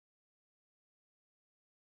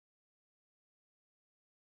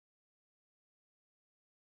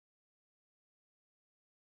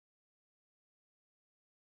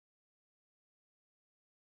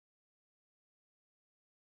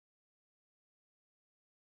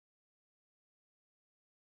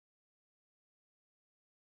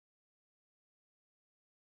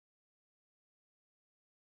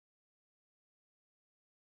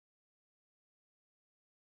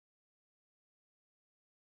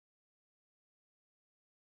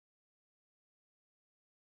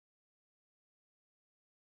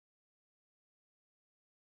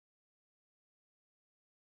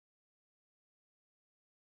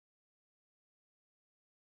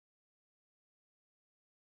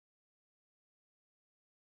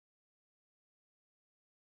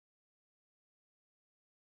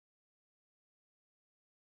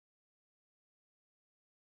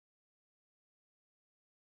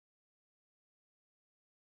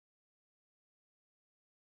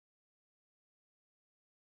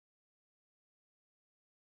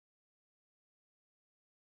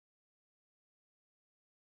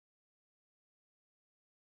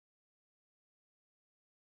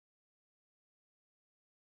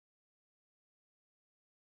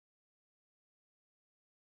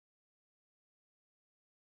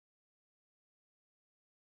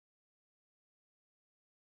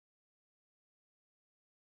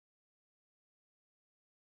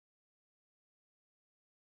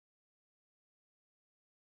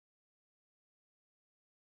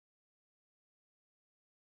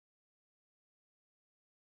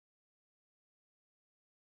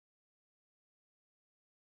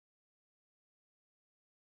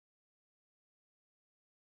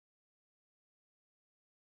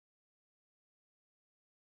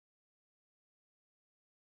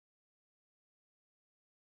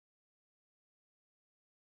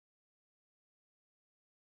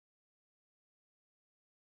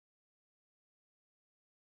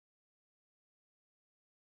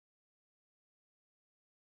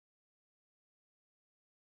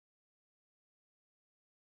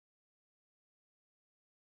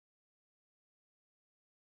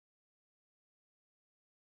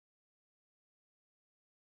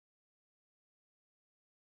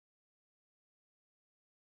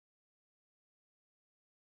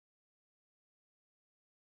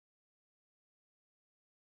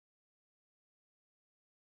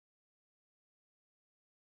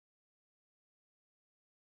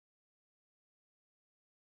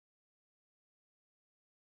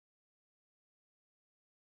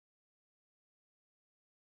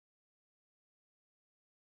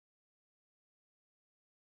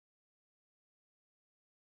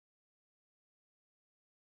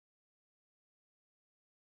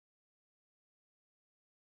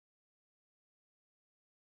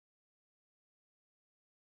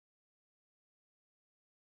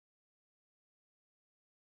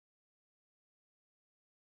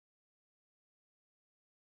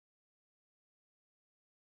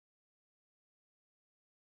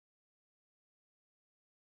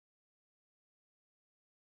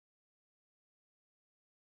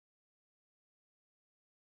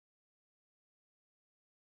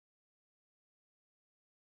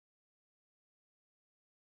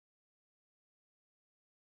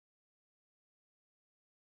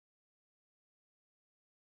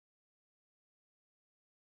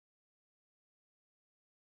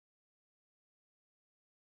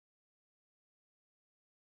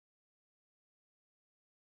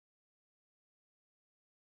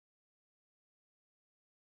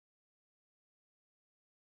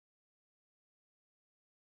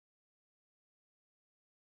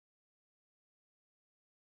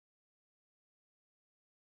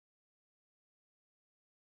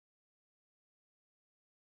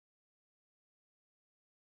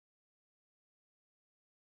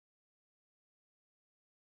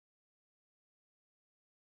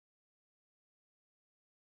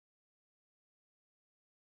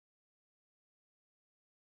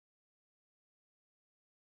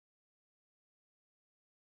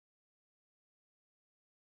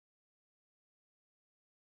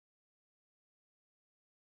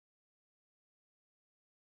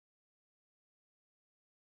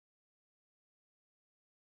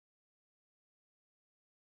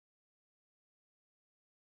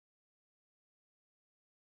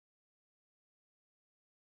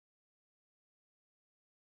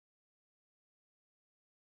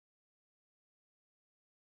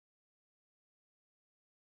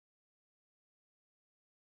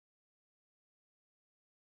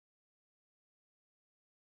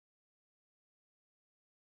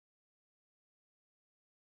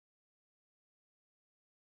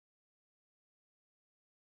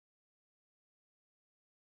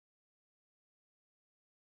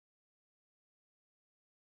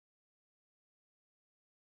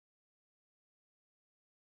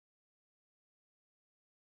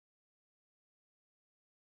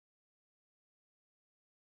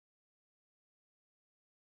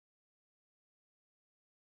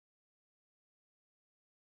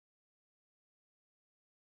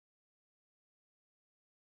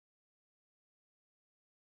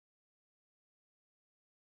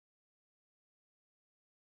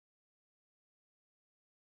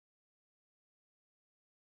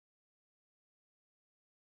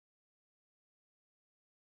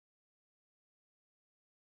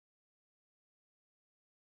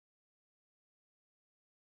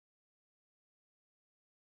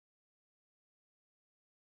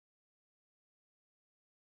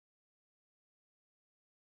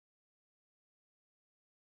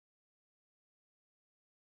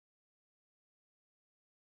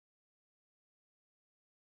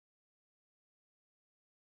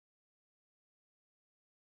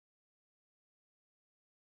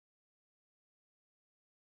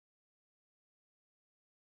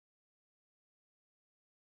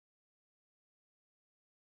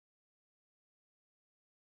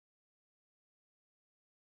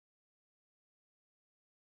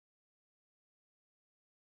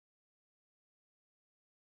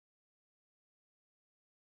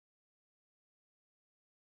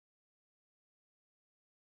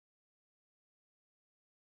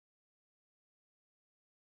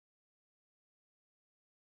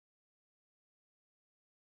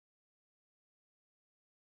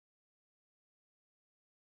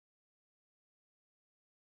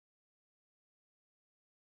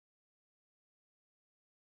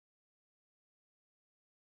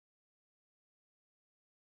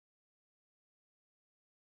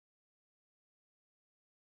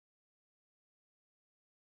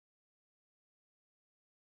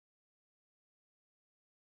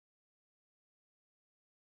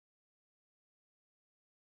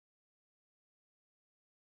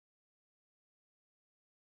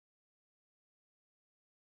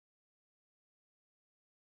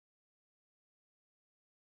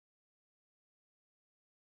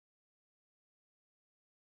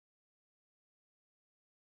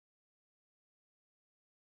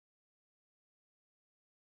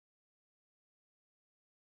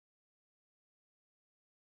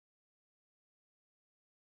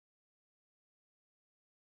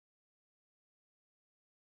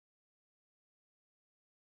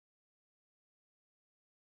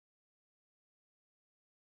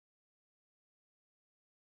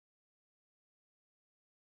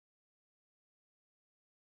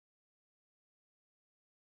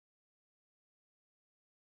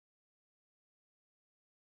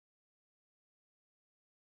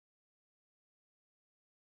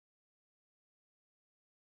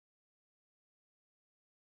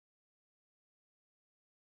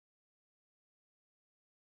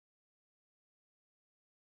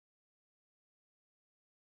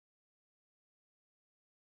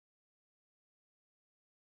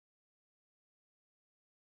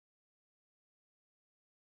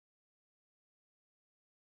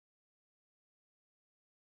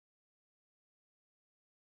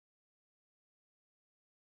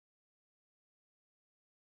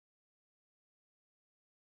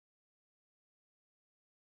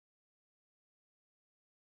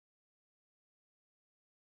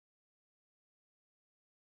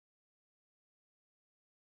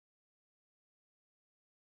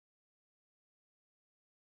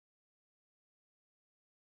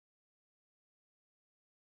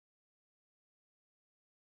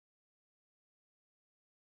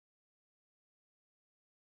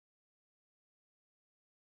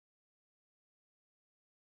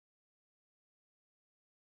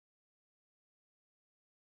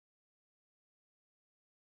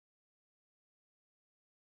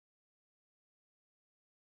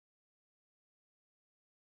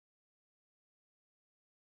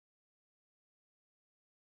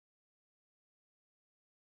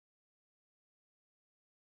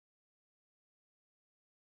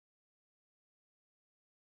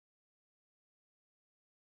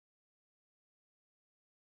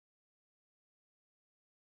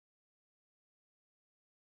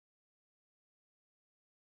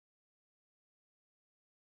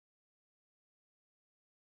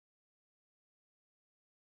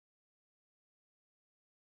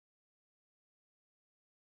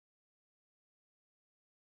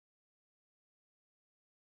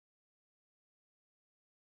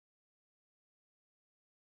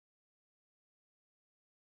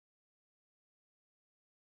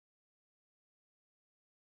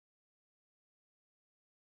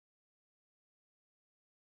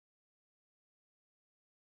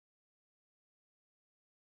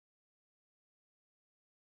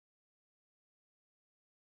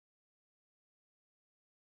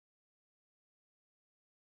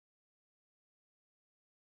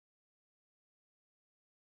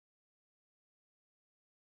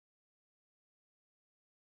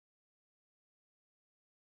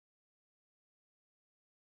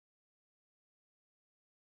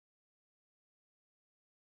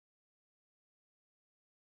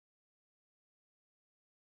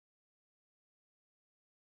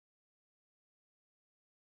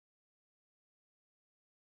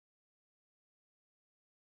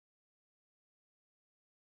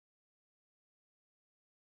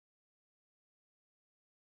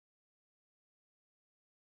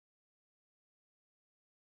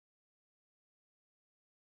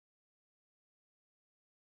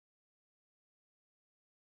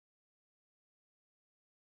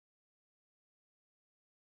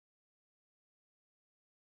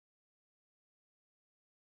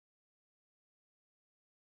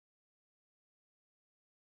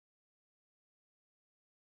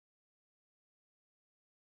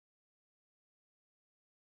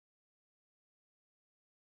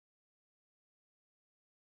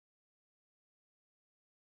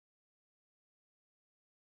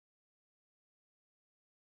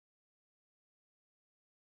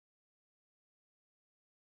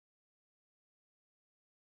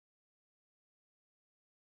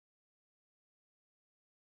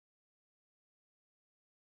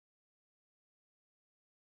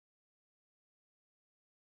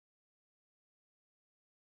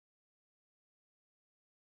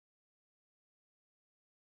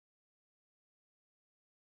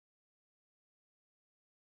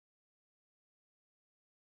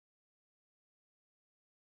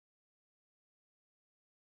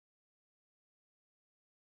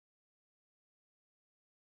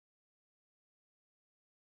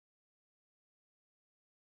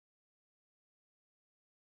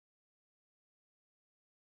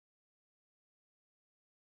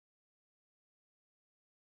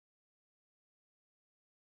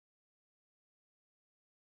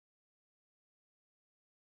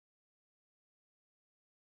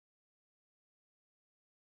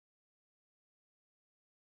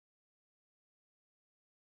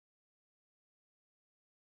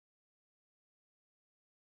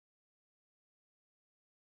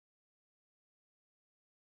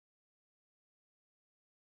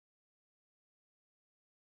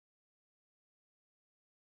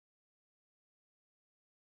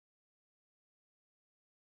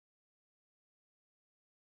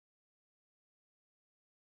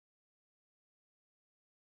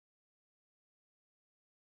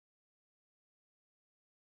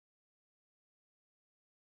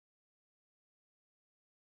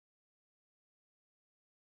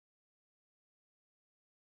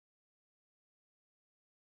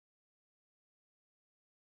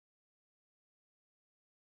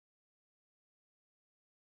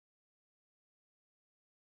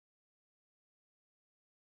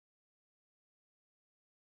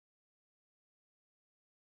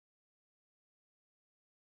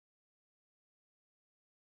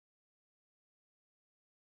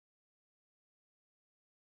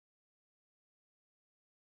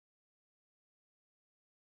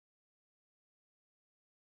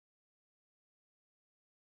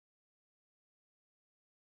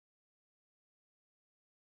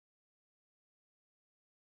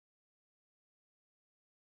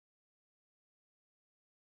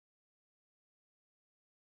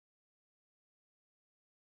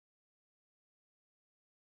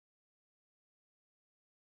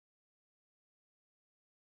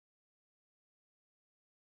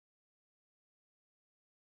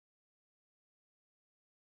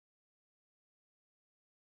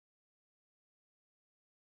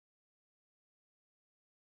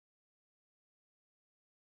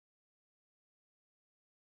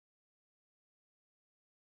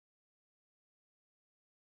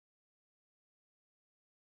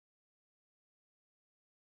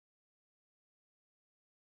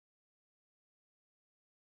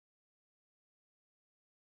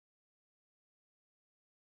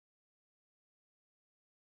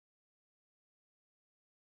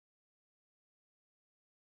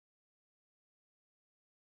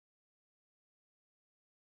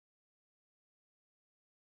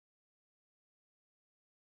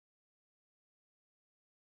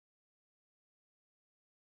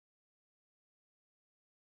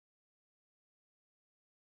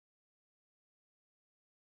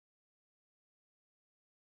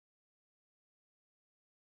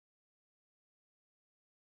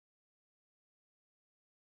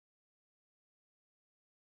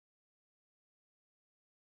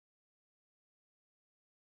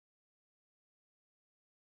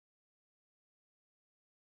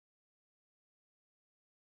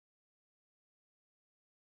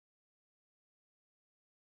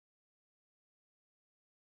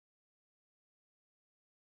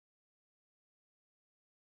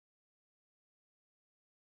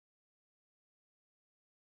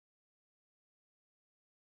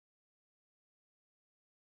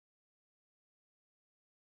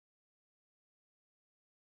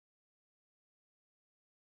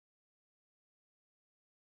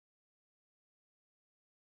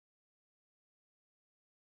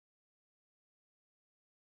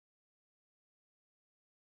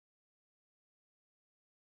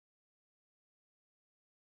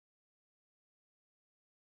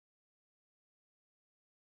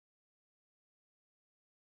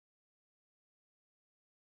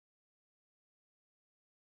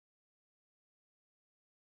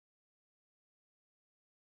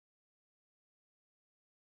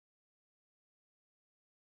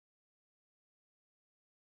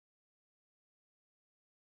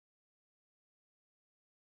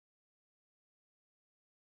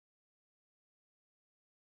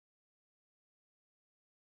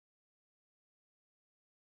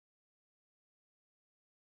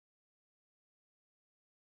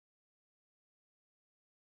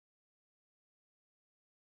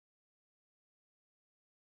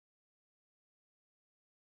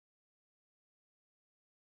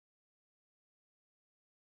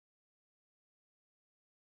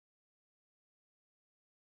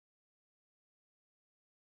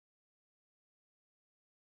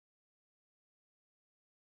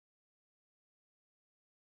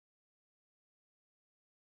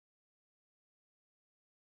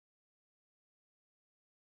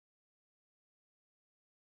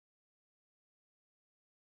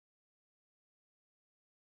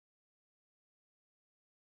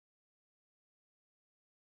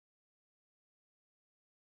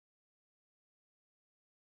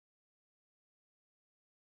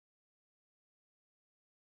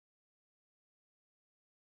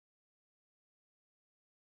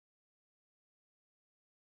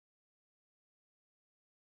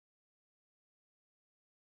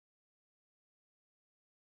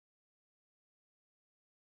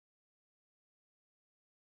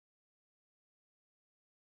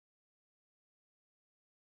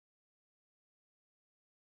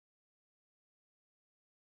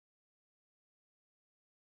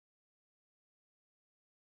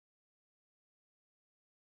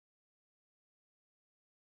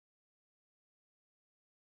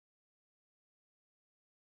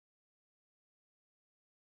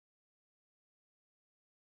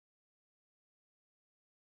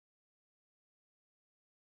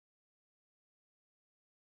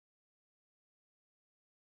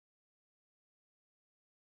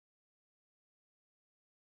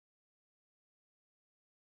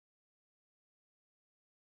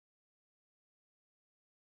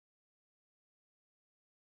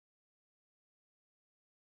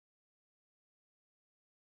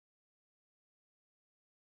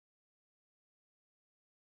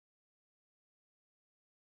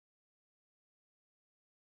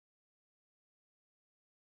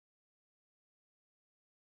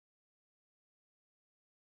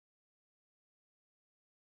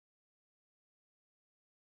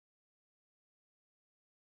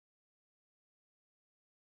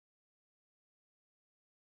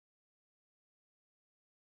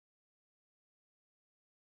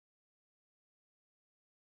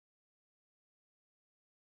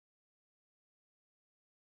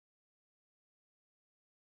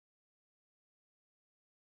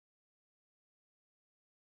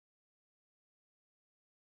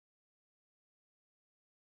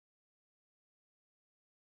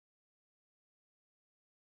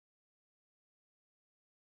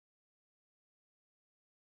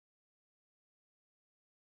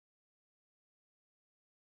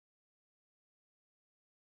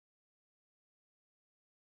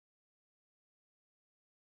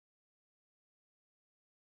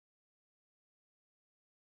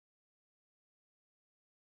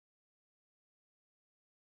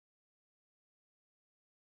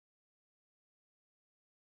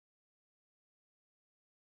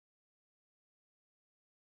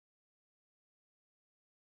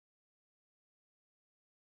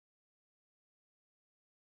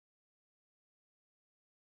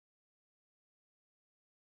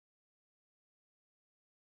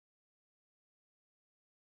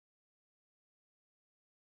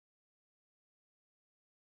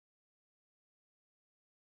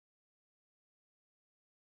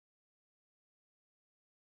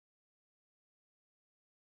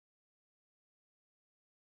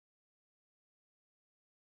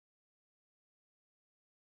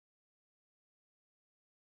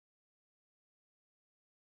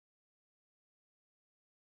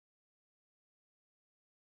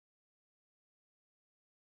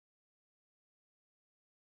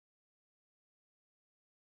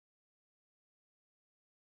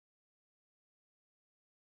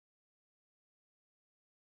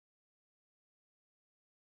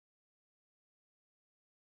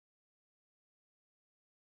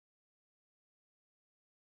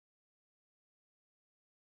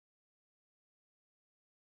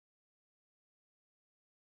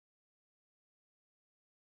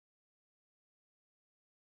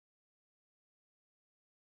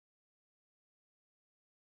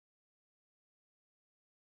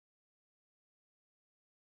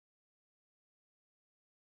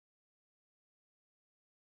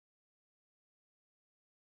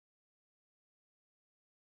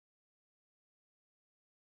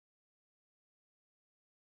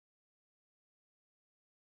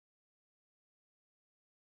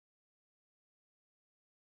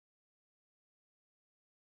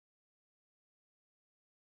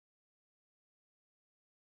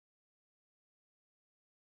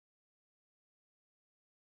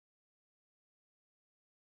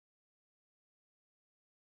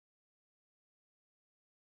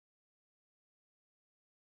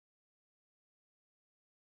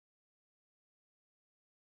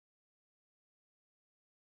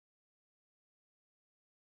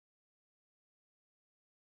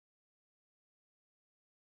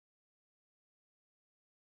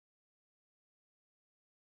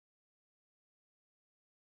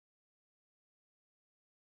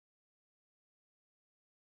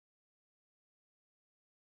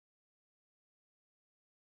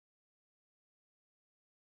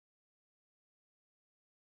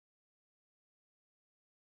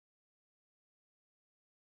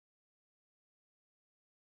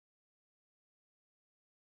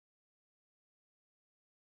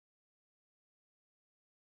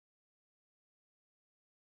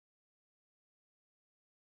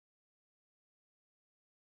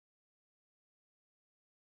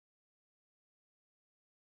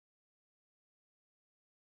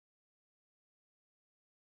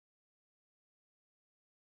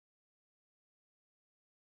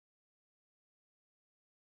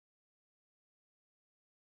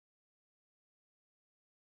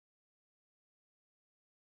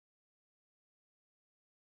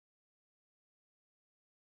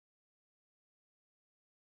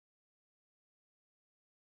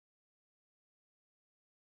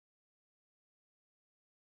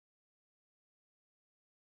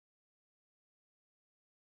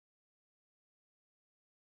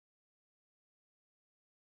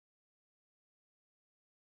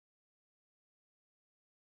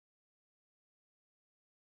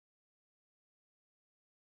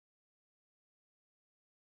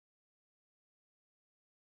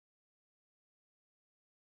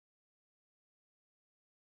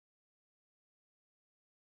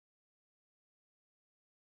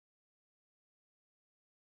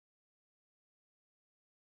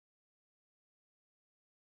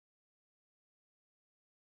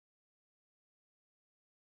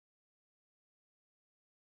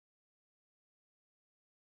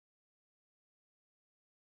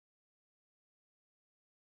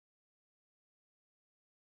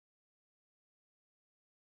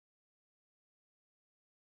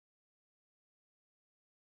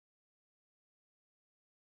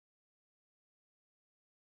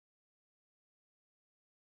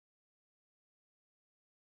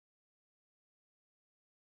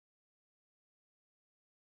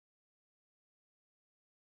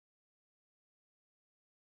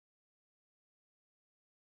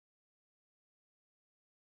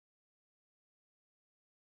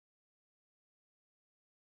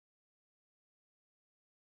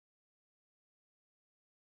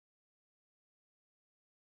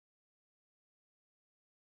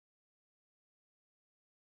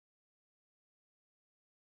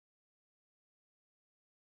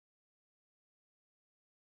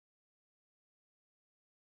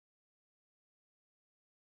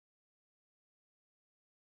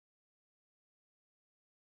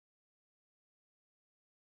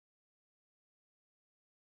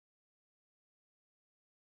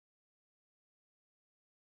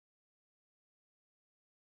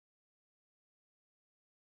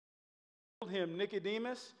him,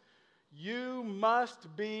 Nicodemus, you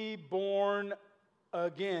must be born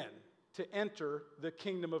again to enter the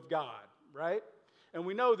kingdom of God, right? And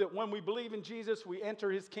we know that when we believe in Jesus, we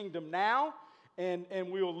enter his kingdom now, and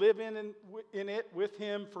we will live in it with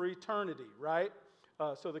him for eternity, right?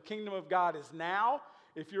 So the kingdom of God is now.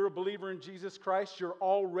 If you're a believer in Jesus Christ, you're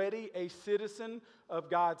already a citizen of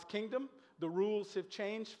God's kingdom. The rules have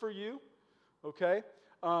changed for you, okay?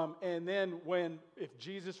 And then if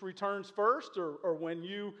Jesus returns first, or when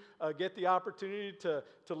you get the opportunity to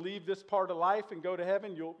leave this part of life and go to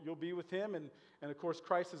heaven, you'll be with him. And of course,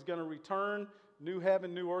 Christ is going to return. New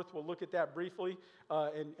heaven, new earth. We'll look at that briefly.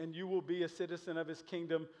 And you will be a citizen of his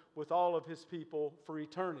kingdom with all of his people for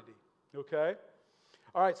eternity. Okay?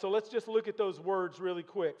 All right, so let's just look at those words really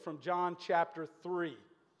quick from John chapter 3.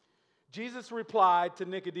 Jesus replied to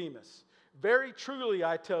Nicodemus, very truly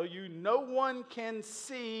I tell you, no one can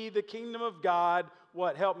see the kingdom of God,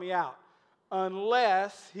 what? Help me out.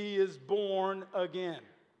 Unless he is born again.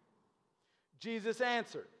 Jesus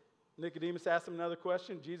answered. Nicodemus asked him another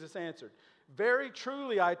question. Jesus answered, very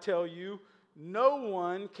truly I tell you, no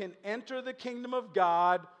one can enter the kingdom of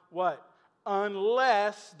God, what?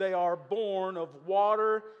 Unless they are born of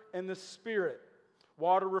water and the Spirit.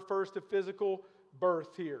 Water refers to physical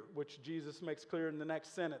birth here, which Jesus makes clear in the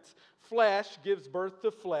next sentence. Flesh gives birth to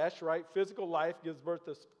flesh, right? Physical life gives birth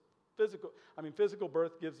to physical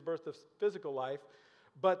birth gives birth to physical life.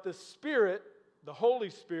 But the Spirit, the Holy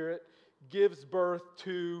Spirit, gives birth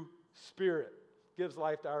to spirit, gives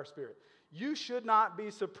life to our spirit. You should not be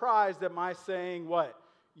surprised at my saying what?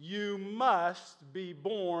 You must be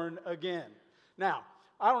born again. Now,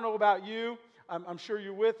 I don't know about you. I'm sure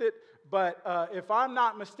you're with it. But if I'm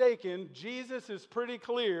not mistaken, Jesus is pretty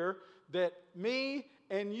clear that me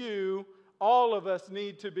and you, all of us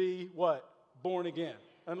need to be what? Born again.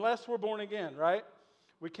 Unless we're born again, right?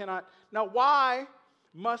 We cannot. Now, why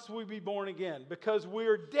must we be born again? Because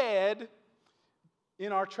we're dead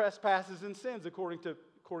in our trespasses and sins, according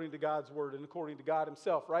to God's word and according to God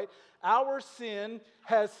himself, right? Our sin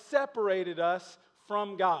has separated us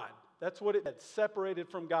from God. That's what it is, separated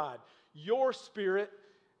from God. Your spirit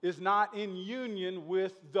is not in union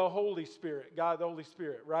with the Holy Spirit, God the Holy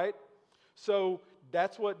Spirit, right? So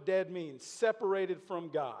that's what dead means, separated from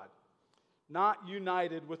God, not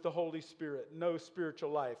united with the Holy Spirit, no spiritual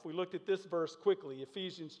life. We looked at this verse quickly,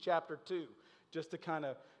 Ephesians chapter 2, just to kind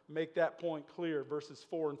of make that point clear, verses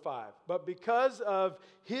 4 and 5. But because of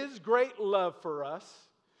his great love for us,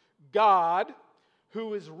 God,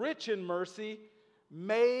 who is rich in mercy,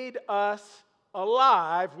 made us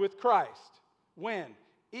alive with Christ. When?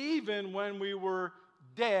 Even when we were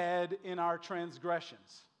dead in our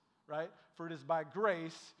transgressions, right? For it is by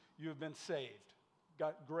grace you have been saved.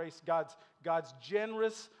 God's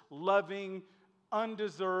generous, loving,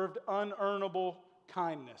 undeserved, unearnable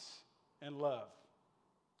kindness and love.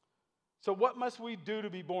 So what must we do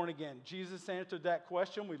to be born again? Jesus answered that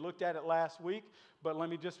question. We looked at it last week, but let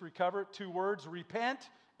me just recover it. 2 words, repent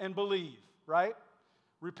and believe, right?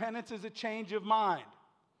 Repentance is a change of mind.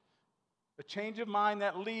 A change of mind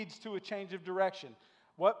that leads to a change of direction.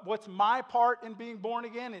 What's my part in being born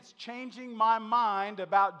again? It's changing my mind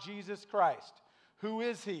about Jesus Christ. Who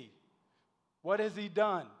is he? What has he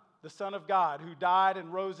done? The Son of God who died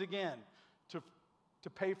and rose again to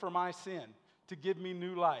pay for my sin, to give me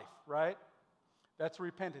new life, right? That's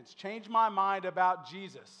repentance. Change my mind about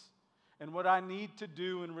Jesus and what I need to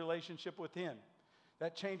do in relationship with him.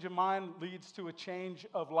 That change of mind leads to a change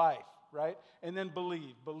of life, right? And then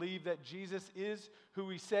believe. Believe that Jesus is who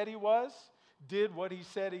he said he was, did what he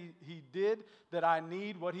said he did, that I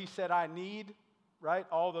need what he said I need, right?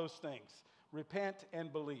 All those things. Repent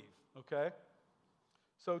and believe, okay?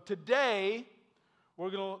 So today,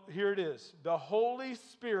 here it is. The Holy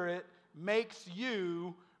Spirit makes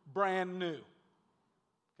you brand new.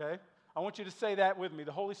 Okay? I want you to say that with me.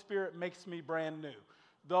 The Holy Spirit makes me brand new.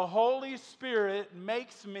 The Holy Spirit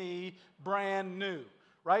makes me brand new.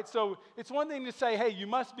 Right? So it's one thing to say, hey, you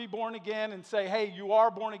must be born again, and say, hey, you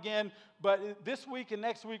are born again. But this week and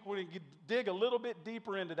next week, we're going to dig a little bit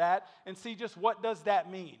deeper into that and see just what does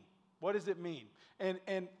that mean? What does it mean?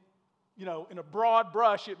 And you know, in a broad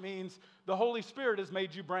brush, it means the Holy Spirit has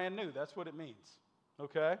made you brand new. That's what it means.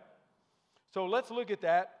 Okay? So let's look at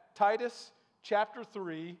that. Titus chapter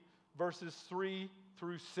 3, verses 3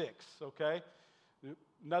 through 6. Okay?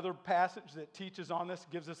 Another passage that teaches on this,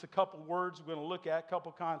 gives us a couple words we're going to look at, a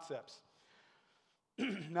couple concepts.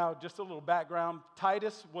 Now, just a little background.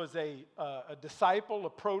 Titus was a disciple, a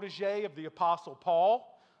protege of the Apostle Paul.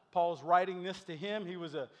 Paul's writing this to him. He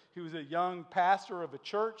was a young pastor of a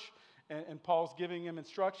church, and Paul's giving him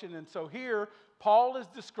instruction. And so here, Paul is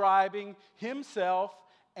describing himself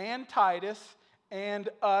and Titus and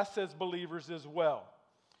us as believers as well.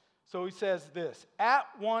 So he says this, at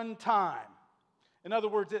one time, in other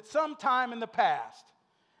words, at some time in the past,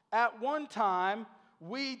 at one time,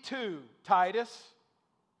 we too, Titus,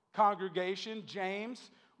 congregation,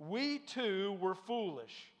 James, we too were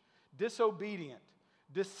foolish, disobedient,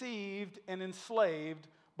 deceived, and enslaved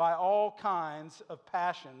by all kinds of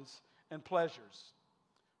passions and pleasures.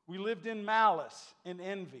 We lived in malice and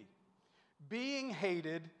envy, being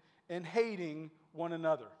hated and hating one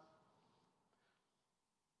another.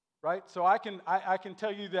 Right? So I can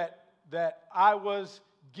tell you that I was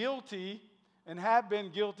guilty and have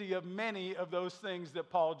been guilty of many of those things that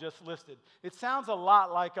Paul just listed. It sounds a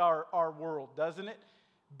lot like our world, doesn't it?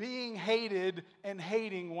 Being hated and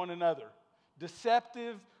hating one another.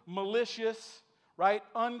 Deceptive, malicious, right?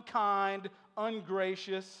 Unkind,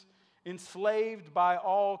 ungracious, enslaved by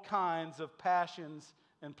all kinds of passions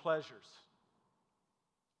and pleasures.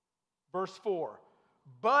 Verse 4.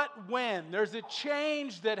 But when there's a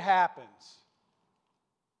change that happens,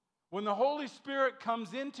 when the Holy Spirit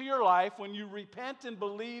comes into your life, when you repent and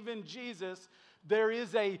believe in Jesus, there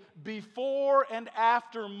is a before and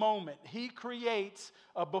after moment. He creates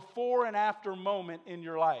a before and after moment in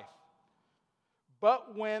your life.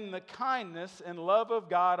 But when the kindness and love of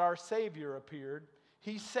God, our Savior, appeared,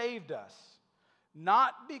 He saved us,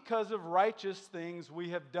 not because of righteous things we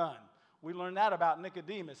have done. We learned that about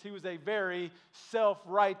Nicodemus. He was a very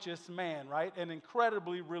self-righteous man, right? An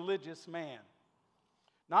incredibly religious man.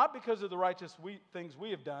 Not because of the righteous things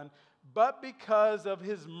we have done, but because of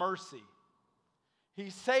His mercy.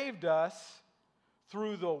 He saved us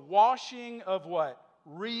through the washing of what?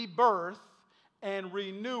 Rebirth and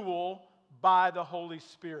renewal by the Holy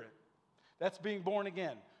Spirit. That's being born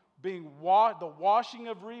again. The washing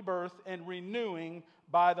of rebirth and renewing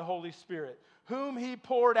by the Holy Spirit, whom He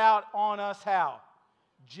poured out on us how?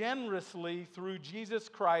 Generously through Jesus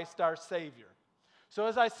Christ our Savior. So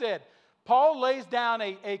as I said, Paul lays down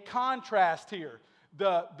a contrast here.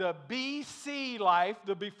 The BC life,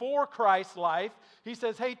 the before Christ life. He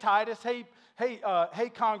says, hey Titus, hey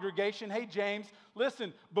congregation, hey James,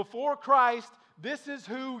 listen, before Christ, this is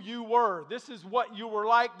who you were. This is what you were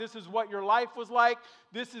like. This is what your life was like.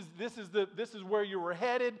 This is where you were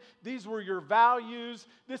headed. These were your values.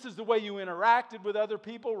 This is the way you interacted with other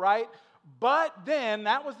people, right? But then,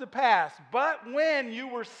 that was the past. But when you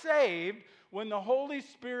were saved, when the Holy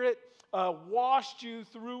Spirit washed you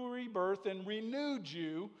through rebirth and renewed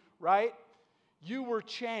you, right? You were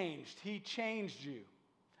changed. He changed you.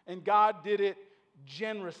 And God did it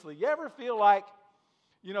generously. You ever feel like,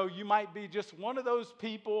 you might be just one of those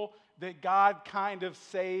people that God kind of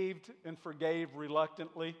saved and forgave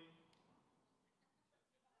reluctantly?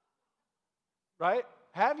 Right?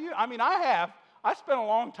 Have you? I mean, I have. I spent a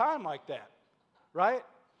long time like that. Right?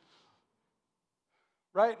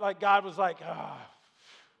 Right? Like God was like,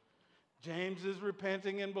 James is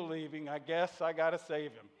repenting and believing. I guess I got to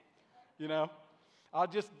save him. I'll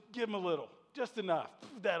just give him a little, just enough.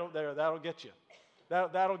 That'll get you.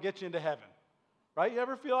 That'll get you into heaven. Right? You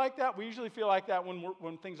ever feel like that? We usually feel like that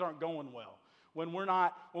when things aren't going well. When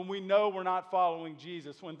we know we're not following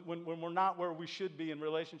Jesus, when we're not where we should be in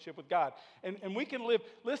relationship with God. And we can live,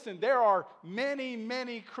 listen, there are many,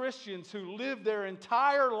 many Christians who live their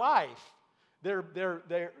entire life, their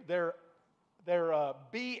BA,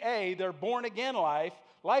 their born again life,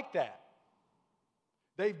 like that.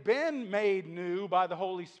 They've been made new by the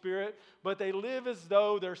Holy Spirit, but they live as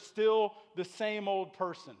though they're still the same old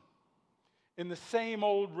person, in the same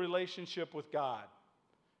old relationship with God.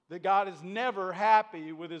 That God is never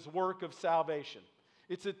happy with His work of salvation.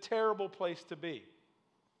 It's a terrible place to be.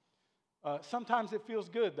 Sometimes it feels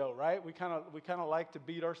good though, right? We kind of like to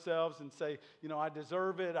beat ourselves and say, I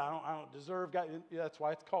deserve it. I don't deserve God. That's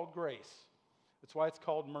why it's called grace. That's why it's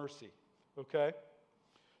called mercy. Okay?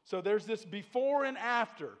 So there's this before and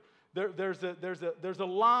after. There's a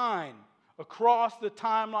line across the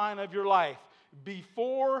timeline of your life.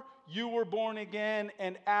 Before you were born again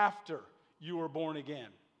and after you were born again.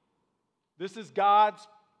 This is God's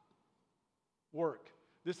work.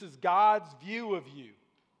 This is God's view of you.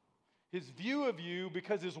 His view of you,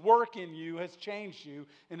 because His work in you has changed you,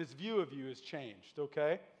 and His view of you has changed,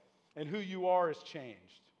 okay? And who you are has changed.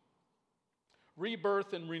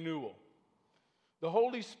 Rebirth and renewal. The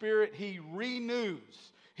Holy Spirit, He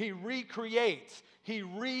renews, He recreates, He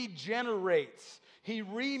regenerates. He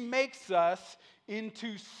remakes us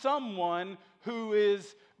into someone who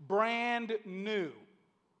is brand new.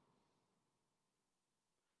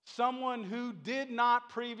 Someone who did not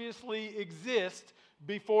previously exist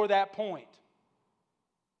before that point.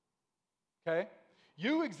 Okay?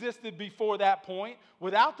 You existed before that point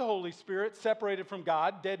without the Holy Spirit, separated from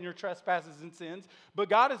God, dead in your trespasses and sins. But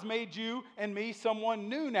God has made you and me someone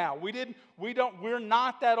new now. We're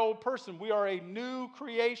not that old person. We are a new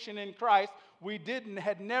creation in Christ.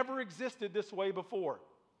 Had never existed this way before.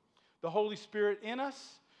 The Holy Spirit in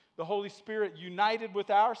us, the Holy Spirit united with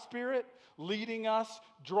our spirit, leading us,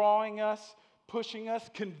 drawing us, pushing us,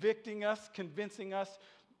 convicting us, convincing us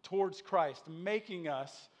towards Christ, making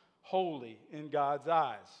us holy in God's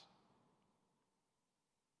eyes.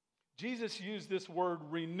 Jesus used this word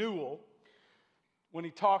renewal when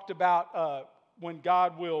he talked about when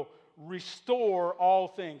God will restore all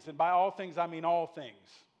things. And by all things, I mean all things.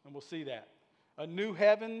 And we'll see that. A new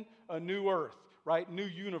heaven, a new earth, right? New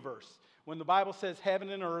universe. When the Bible says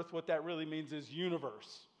heaven and earth, what that really means is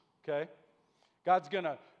universe, okay? God's going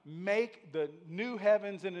to make the new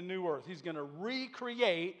heavens and a new earth. He's going to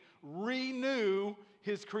recreate, renew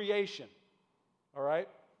his creation. All right?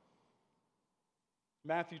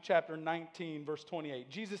 Matthew chapter 19, verse 28.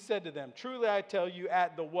 Jesus said to them, truly I tell you,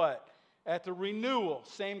 at the what? At the renewal,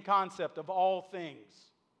 same concept, of all things.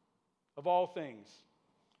 Of all things.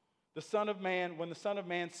 The Son of Man, when the Son of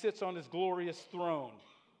Man sits on his glorious throne,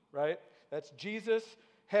 right? That's Jesus.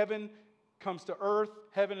 Heaven comes to earth.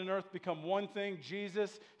 Heaven and earth become one thing.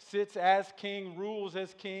 Jesus sits as king, rules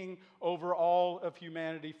as king over all of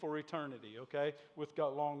humanity for eternity, okay? With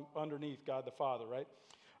God long underneath God the Father, right?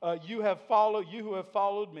 You who have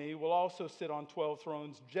followed me will also sit on 12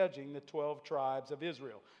 thrones, judging the 12 tribes of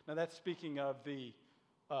Israel. Now that's speaking of the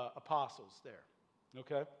apostles there,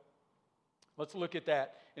 okay? Let's look at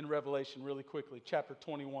that in Revelation really quickly, chapter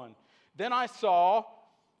 21. Then I saw,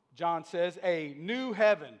 John says, a new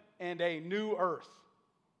heaven and a new earth,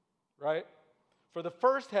 right? For the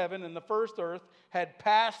first heaven and the first earth had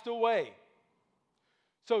passed away.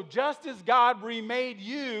 So just as God remade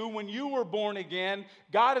you when you were born again,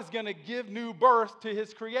 God is going to give new birth to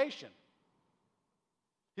his creation.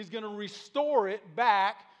 He's going to restore it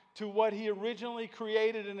back to what he originally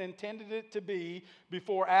created and intended it to be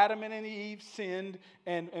before Adam and Eve sinned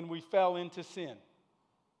and we fell into sin.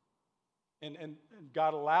 And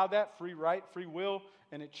God allowed that, free right, free will,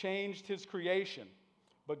 and it changed his creation.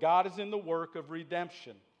 But God is in the work of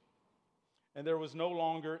redemption. And there was no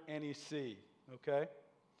longer any sea, okay?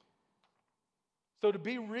 So to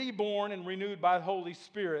be reborn and renewed by the Holy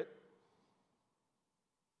Spirit,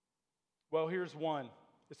 well, here's one.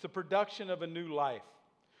 It's the production of a new life.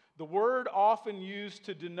 The word often used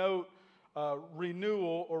to denote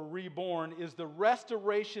renewal or reborn is the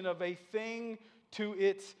restoration of a thing to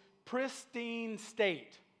its pristine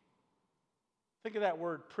state. Think of that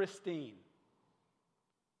word, pristine.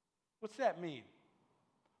 What's that mean?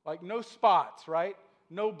 Like no spots, right?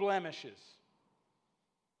 No blemishes.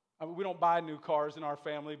 I mean, we don't buy new cars in our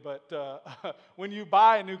family, but when you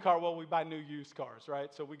buy a new car, well, we buy new used cars,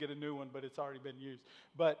 right? So we get a new one, but it's already been used.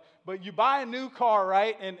 But you buy a new car,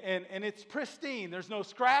 right? And it's pristine. There's no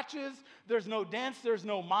scratches. There's no dents. There's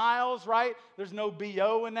no miles, right? There's no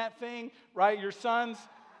BO in that thing, right? Your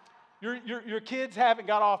kids haven't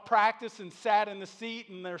got off practice and sat in the seat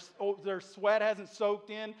and their sweat hasn't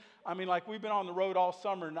soaked in. I mean, like, we've been on the road all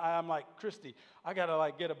summer, and I'm like, Christy, I got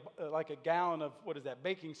to, get a gallon of,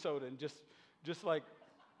 baking soda and just like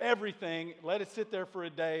everything, let it sit there for a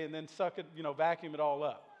day and then suck it, vacuum it all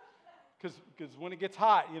up. Because when it gets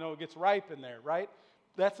hot, it gets ripe in there, right?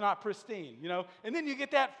 That's not pristine, And then you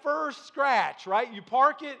get that first scratch, right? You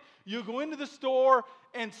park it, you go into the store,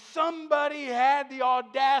 and somebody had the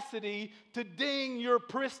audacity to ding your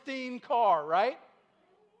pristine car, right?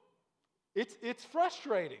 It's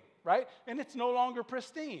frustrating, right? And it's no longer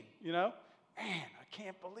pristine, Man, I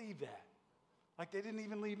can't believe that. Like, they didn't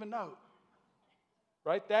even leave a note,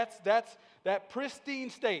 right? That's that pristine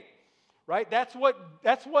state, right? That's what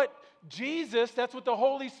Jesus, that's what the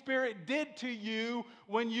Holy Spirit did to you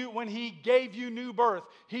when he gave you new birth.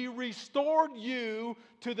 He restored you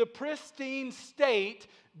to the pristine state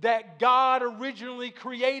that God originally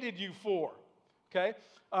created you for, okay?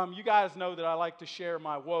 You guys know that I like to share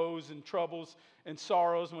my woes and troubles and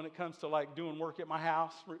sorrows when it comes to doing work at my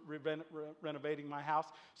house, renovating my house.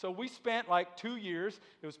 So we spent 2 years.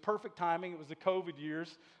 It was perfect timing. It was the COVID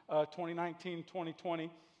years, 2019, 2020,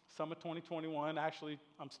 some of 2021. Actually,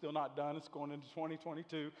 I'm still not done. It's going into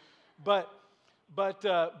 2022. But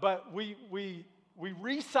we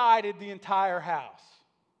re-sided the entire house,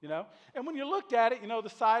 And when you looked at it, the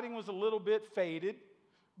siding was a little bit faded,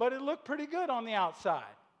 but it looked pretty good on the outside.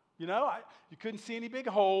 You couldn't see any big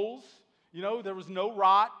holes. There was no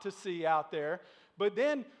rot to see out there. But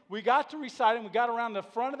then we got to residing. We got around the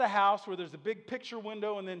front of the house where there's a big picture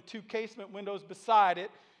window and then 2 casement windows beside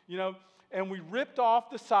it, and we ripped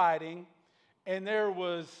off the siding, and there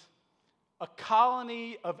was a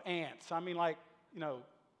colony of ants. I mean, like, 1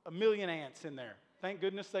 million ants in there. Thank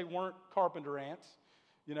goodness they weren't carpenter ants,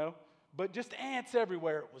 but just ants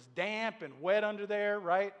everywhere. It was damp and wet under there,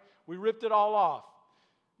 right? We ripped it all off.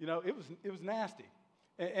 It was nasty.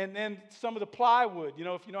 And then some of the plywood,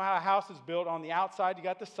 if you know how a house is built, on the outside you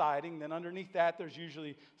got the siding, then underneath that there's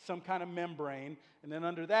usually some kind of membrane, and then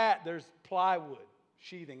under that there's plywood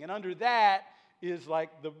sheathing. And under that is like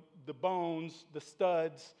the bones, the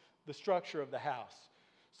studs, the structure of the house.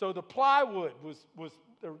 So the plywood was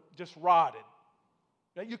just rotted.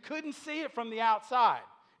 Now, you couldn't see it from the outside.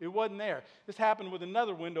 It wasn't there. This happened with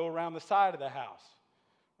another window around the side of the house.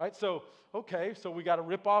 Right? So we got to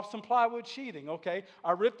rip off some plywood sheathing. Okay,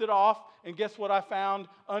 I ripped it off, and guess what I found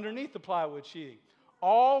underneath the plywood sheathing?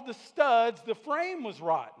 All the studs, the frame was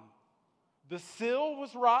rotten. The sill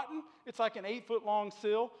was rotten. It's like an 8-foot-long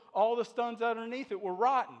sill. All the studs underneath it were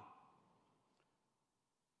rotten.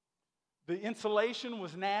 The insulation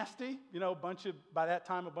was nasty. By that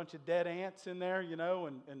time, a bunch of dead ants in there,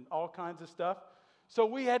 and all kinds of stuff. So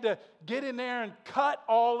we had to get in there and cut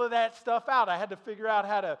all of that stuff out. I had to figure out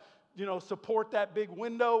how to, support that big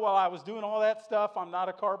window while I was doing all that stuff. I'm not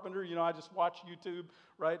a carpenter. I just watch YouTube,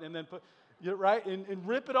 right? And then and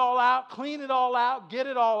rip it all out, clean it all out, get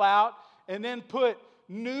it all out, and then put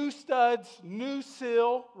new studs, new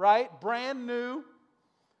sill, right? Brand new.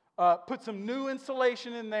 Put some new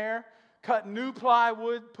insulation in there, cut new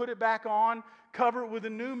plywood, put it back on, cover it with a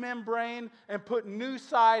new membrane, and put new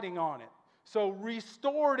siding on it. So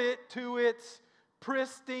restored it to its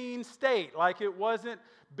pristine state, like it wasn't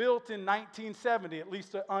built in 1970, at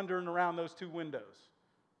least under and around those 2 windows,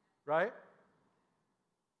 right?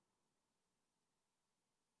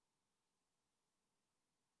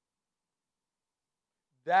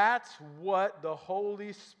 That's what the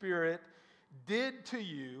Holy Spirit did to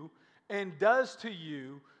you and does to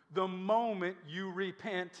you the moment you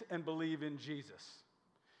repent and believe in Jesus.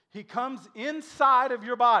 He comes inside of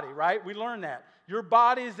your body, right? We learned that. Your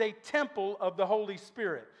body is a temple of the Holy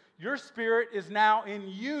Spirit. Your spirit is now in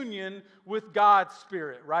union with God's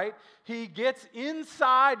Spirit, right? He gets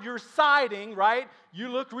inside your siding, right? You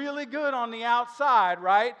look really good on the outside,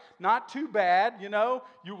 right? Not too bad,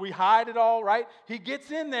 we hide it all, right? He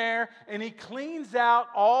gets in there and he cleans out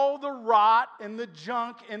all the rot and the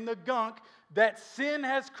junk and the gunk that sin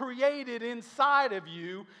has created inside of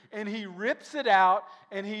you, and he rips it out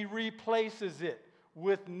and he replaces it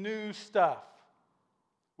with new stuff,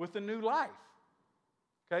 with a new life.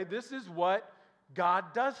 Okay, this is what God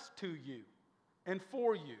does to you and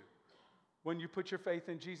for you when you put your faith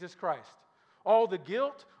in Jesus Christ. All the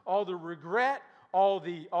guilt, all the regret, all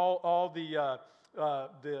the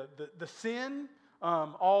sin,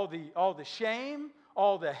 all the shame,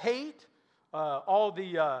 all the hate, all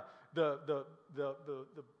the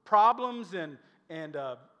problems and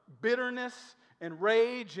bitterness and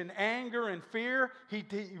rage and anger and fear. He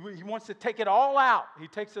wants to take it all out. He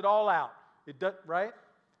takes it all out. It does, right?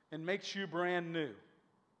 And makes you brand new.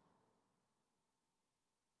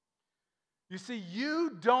 You see,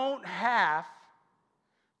 you don't have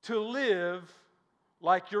to live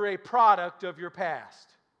like you're a product of your past.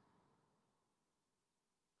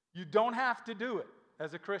 You don't have to do it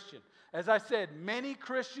as a Christian. As I said, many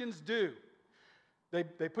Christians do. They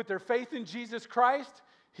put their faith in Jesus Christ.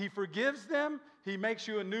 He forgives them. He makes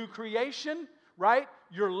you a new creation, right?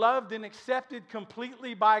 You're loved and accepted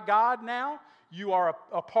completely by God now. You are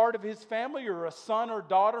a part of His family. You're a son or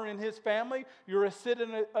daughter in His family. You're a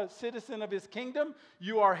citizen of His kingdom.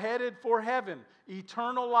 You are headed for heaven,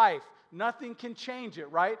 eternal life. Nothing can change it,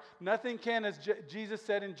 right? Nothing can, as Jesus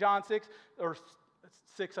said in John 6, or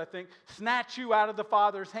 6, I think, snatch you out of the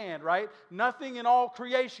Father's hand, right? Nothing in all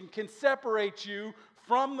creation can separate you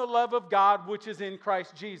from the love of God, which is in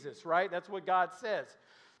Christ Jesus, right? That's what God says.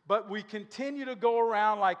 But we continue to go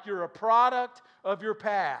around like you're a product of your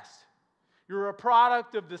past. You're a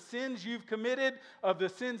product of the sins you've committed, of the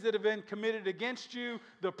sins that have been committed against you,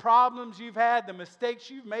 the problems you've had, the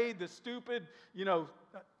mistakes you've made, the stupid,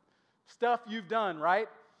 stuff you've done, right?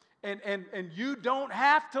 And you don't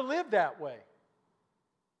have to live that way.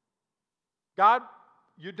 God,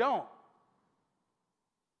 you don't.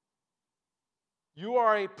 You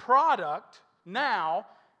are a product now,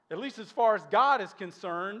 at least as far as God is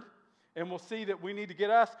concerned, and we'll see that we need to get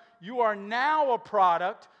us. You are now a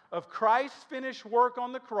product of Christ's finished work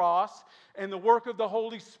on the cross and the work of the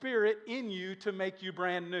Holy Spirit in you to make you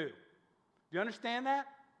brand new. Do you understand that?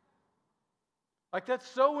 Like, that's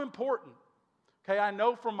so important Okay, I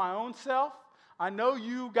know from my own self. I know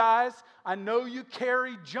you guys. I know you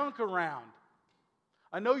carry junk around.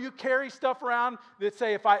 I know you carry stuff around that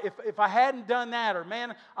say, if I hadn't done that, or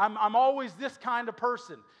man, I'm always this kind of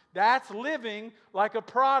person. That's living like a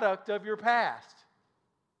product of your past.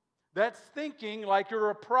 That's thinking like you're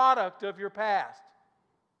a product of your past.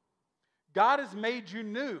 God has made you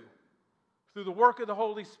new through the work of the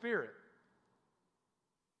Holy Spirit.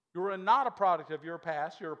 You're not a product of your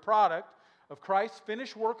past. You're a product of Christ's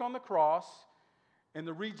finished work on the cross and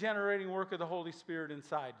the regenerating work of the Holy Spirit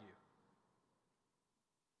inside you.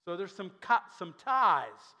 So there's some ties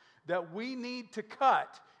that we need to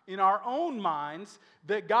cut in our own minds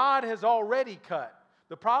that God has already cut.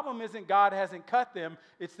 The problem isn't God hasn't cut them,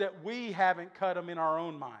 it's that we haven't cut them in our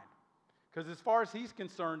own mind. Because as far as He's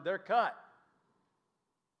concerned, they're cut.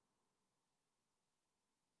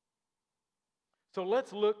 So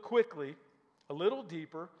let's look quickly, a little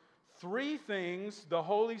deeper, 3 things the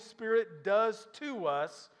Holy Spirit does to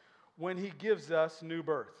us when He gives us new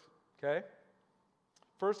birth. Okay?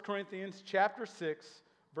 1 Corinthians chapter 6,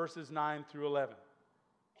 verses 9 through 11.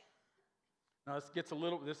 Now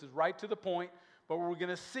this is right to the point, but we're going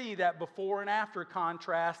to see that before and after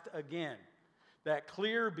contrast again. That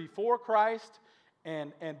clear before Christ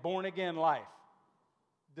and born again life.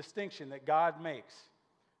 Distinction that God makes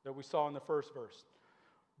that we saw in the first verse.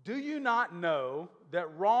 Do you not know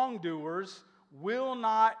that wrongdoers will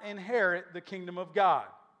not inherit the kingdom of God?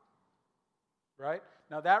 Right?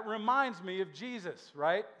 Now that reminds me of Jesus,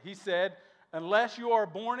 right? He said, unless you are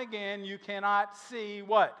born again, you cannot see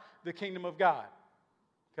what? The kingdom of God.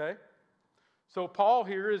 Okay? So Paul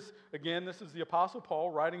here is, again, this is the Apostle Paul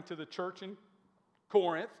writing to the church in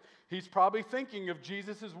Corinth. He's probably thinking of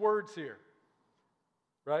Jesus' words here.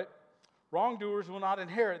 Right? Wrongdoers will not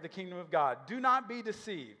inherit the kingdom of God. Do not be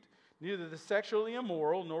deceived. Neither the sexually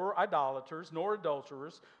immoral, nor idolaters, nor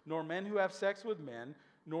adulterers, nor men who have sex with men,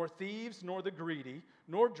 nor thieves, nor the greedy,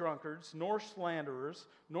 nor drunkards, nor slanderers,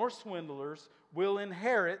 nor swindlers will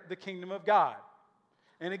inherit the kingdom of God.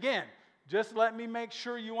 And again, just let me make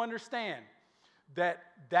sure you understand that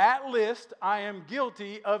list, I am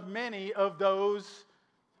guilty of many of those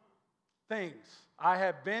things. I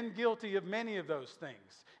have been guilty of many of those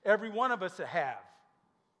things. Every one of us have.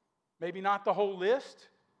 Maybe not the whole list.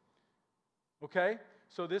 Okay?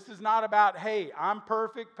 So this is not about, hey, I'm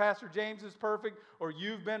perfect, Pastor James is perfect, or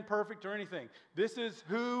you've been perfect or anything. This is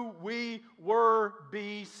who we were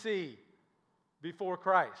BC, before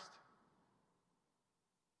Christ.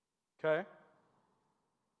 Okay?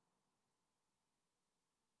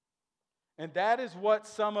 And that is what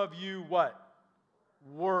some of you what?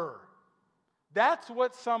 Were. That's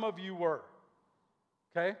what some of you were.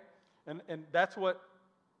 Okay? And that's what,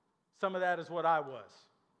 some of that is what I was.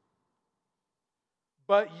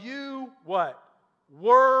 But you what?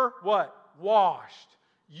 Were what? Washed.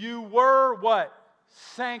 You were what?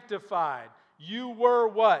 Sanctified. You were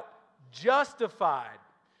what? Justified.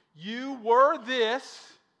 You were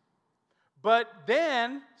this, but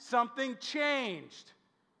then something changed.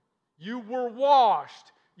 You were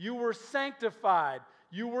washed. You were sanctified.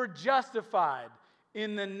 You were justified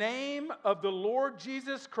in the name of the Lord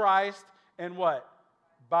Jesus Christ and what?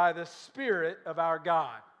 By the Spirit of our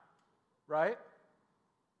God. Right?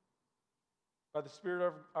 By the Spirit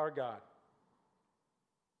of our God.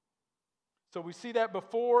 So we see that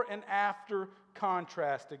before and after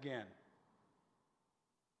contrast again.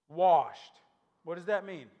 Washed. What does that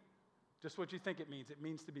mean? Just what you think it means. It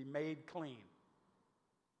means to be made clean.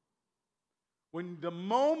 When the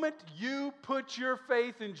moment you put your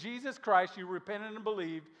faith in Jesus Christ, you repented and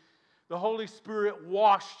believed, the Holy Spirit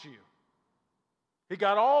washed you. He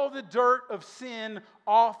got all the dirt of sin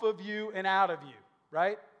off of you and out of you,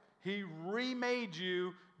 right? He remade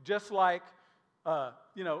you just like,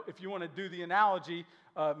 if you want to do the analogy,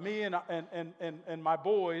 me and my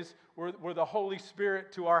boys were the Holy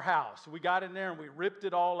Spirit to our house. We got in there and we ripped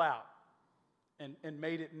it all out and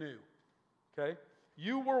made it new, okay?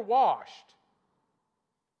 You were washed.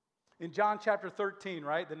 In John chapter 13,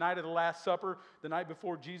 right, the night of the Last Supper, the night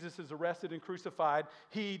before Jesus is arrested and crucified,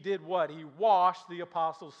 he did what? He washed the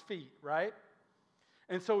apostles' feet, right?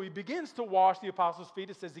 And so he begins to wash the apostles' feet.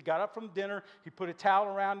 It says he got up from dinner, he put a towel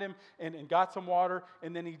around him and got some water,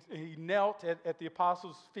 and then he knelt at the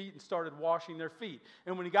apostles' feet and started washing their feet.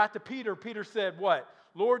 And when he got to Peter, Peter said what?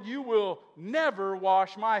 Lord, you will never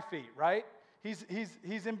wash my feet, right?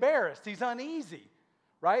 He's embarrassed. He's uneasy.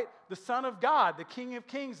 Right? The Son of God, the King of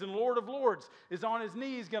Kings and Lord of Lords, is on his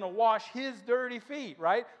knees going to wash his dirty feet,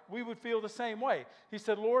 right? We would feel the same way. He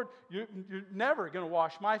said, Lord, you're never going to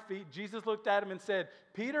wash my feet. Jesus looked at him and said,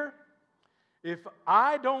 Peter, if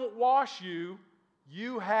I don't wash you,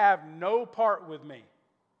 you have no part with me.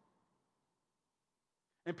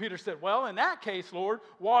 And Peter said, well, in that case, Lord,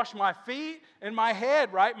 wash my feet and my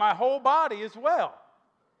head, right? My whole body as well.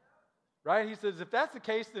 Right? He says, if that's the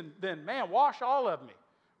case, then man, wash all of me.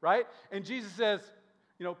 Right? And Jesus says,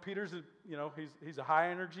 Peter's, he's a high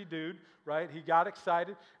energy dude, right? He got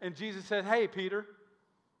excited. And Jesus said, hey, Peter,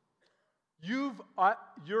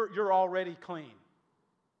 you're already clean.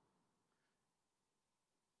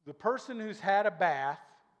 The person who's had a bath,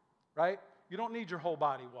 right? You don't need your whole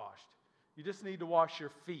body washed. You just need to wash your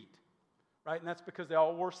feet, right? And that's because they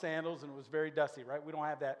all wore sandals and it was very dusty, right? We don't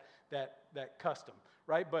have that custom,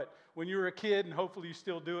 right? But when you were a kid, and hopefully you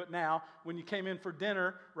still do it now, when you came in for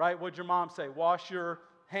dinner, right, what'd your mom say? Wash your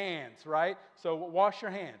hands, right? So wash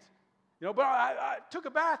your hands. But I took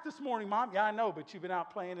a bath this morning, Mom. Yeah, I know, but you've been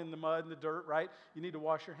out playing in the mud and the dirt, right? You need to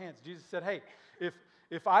wash your hands. Jesus said, hey,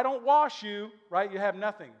 if I don't wash you, right, you have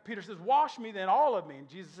nothing. Peter says, wash me then, all of me. And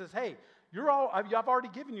Jesus says, hey, I've already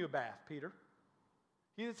given you a bath, Peter.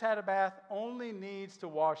 He that's had a bath only needs to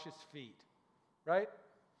wash his feet, right?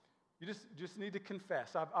 You just need to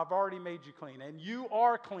confess. I've already made you clean. And you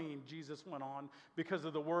are clean, Jesus went on, because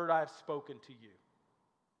of the word I've spoken to you.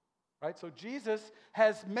 Right? So Jesus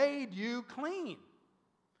has made you clean.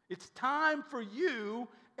 It's time for you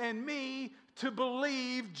and me to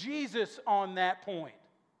believe Jesus on that point.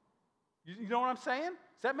 You know what I'm saying?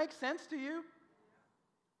 Does that make sense to you?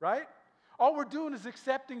 Right? All we're doing is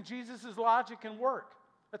accepting Jesus' logic and work.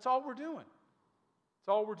 That's all we're doing. That's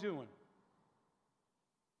all we're doing.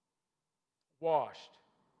 Washed.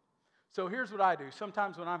 So here's what I do.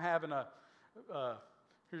 Sometimes when I'm having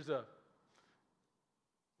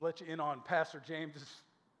let you in on Pastor James's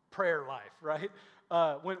prayer life, right?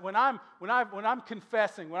 When I'm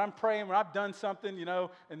confessing, when I'm praying, when I've done something,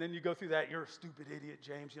 and then you go through that, you're a stupid idiot,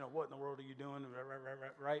 James. What in the world are you doing?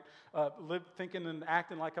 Right? Thinking and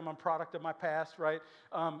acting like I'm a product of my past, right?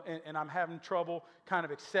 And I'm having trouble kind of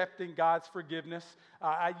accepting God's forgiveness.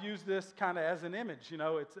 I use this kind of as an image.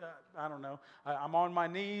 It's I don't know. I'm on my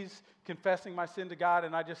knees confessing my sin to God,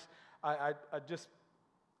 and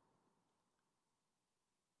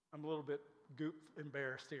I'm a little bit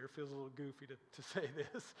embarrassed here. It feels a little goofy to say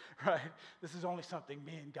this, right? This is only something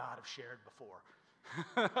me and God have shared before.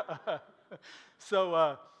 So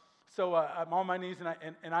I'm on my knees,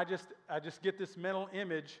 and I just get this mental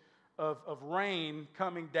image of rain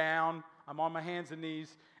coming down. I'm on my hands and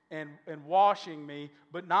knees and washing me,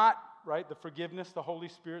 but not, right, the forgiveness, the Holy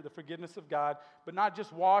Spirit, the forgiveness of God, but not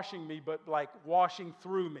just washing me, but like washing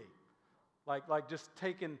through me. Like just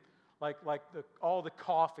taking all the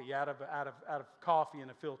coffee out of coffee in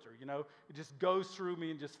a filter, it just goes through me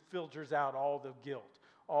and just filters out all the guilt,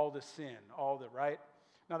 all the sin, right?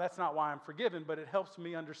 Now that's not why I'm forgiven, but it helps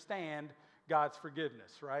me understand God's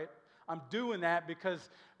forgiveness, right? I'm doing that because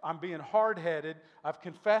I'm being hard-headed. I've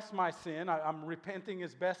confessed my sin. I'm repenting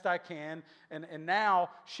as best I can, and now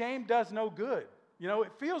shame does no good.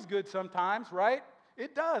 It feels good sometimes, right?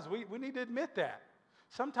 It does. We need to admit that.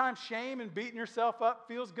 Sometimes shame and beating yourself up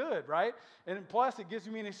feels good, right? And plus, it gives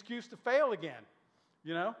me an excuse to fail again,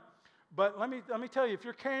 But let me tell you, if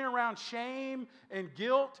you're carrying around shame and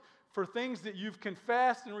guilt for things that you've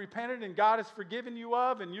confessed and repented and God has forgiven you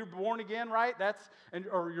of, and you're born again, right?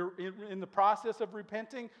 Or you're in the process of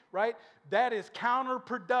repenting, right? That is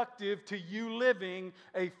counterproductive to you living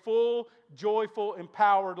a full, joyful,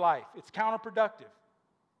 empowered life. It's counterproductive.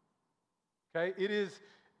 Okay? It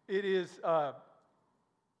is.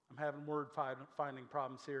 I'm having word finding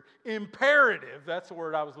problems here. Imperative, that's the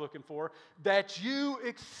word I was looking for, that you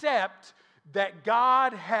accept that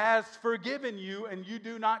God has forgiven you and you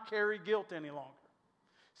do not carry guilt any longer.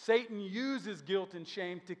 Satan uses guilt and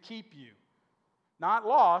shame to keep you. Not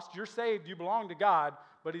lost, you're saved, you belong to God,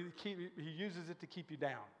 but he uses it to keep you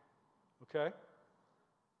down. Okay?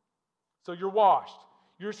 So you're washed.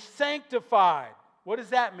 You're sanctified. What does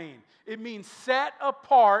that mean? It means set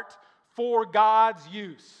apart for God's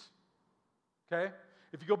use. Okay?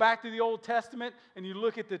 If you go back to the Old Testament and you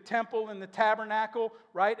look at the temple and the tabernacle,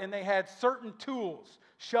 right, and they had certain tools,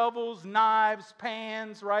 shovels, knives,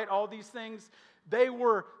 pans, right, all these things, they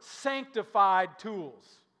were sanctified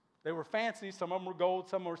tools. They were fancy, some of them were gold,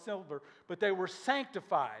 some were silver, but they were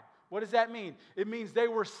sanctified. What does that mean? It means they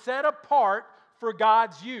were set apart for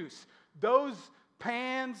God's use. Those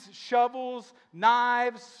pans, shovels,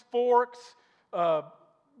 knives, forks,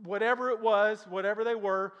 whatever it was, whatever they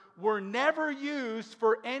were never used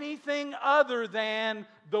for anything other than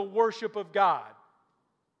the worship of God.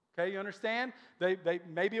 Okay, you understand? They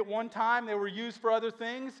maybe at one time they were used for other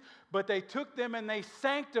things, but they took them and they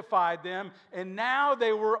sanctified them, and now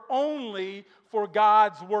they were only for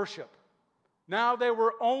God's worship. Now they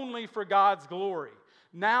were only for God's glory.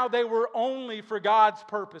 Now they were only for God's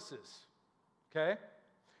purposes. Okay?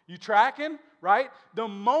 You tracking? Right? The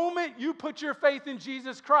moment you put your faith in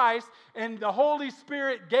Jesus Christ and the Holy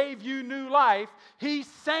Spirit gave you new life, He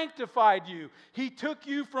sanctified you. He took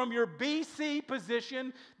you from your BC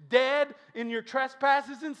position, dead in your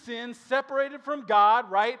trespasses and sins, separated from God,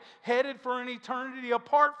 right? Headed for an eternity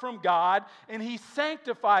apart from God, and He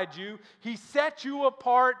sanctified you. He set you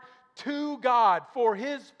apart to God for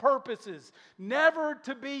His purposes, never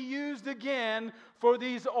to be used again for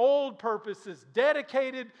these old purposes,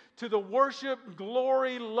 dedicated to the worship,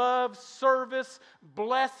 glory, love, service,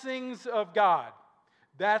 blessings of God.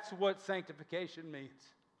 That's what sanctification means.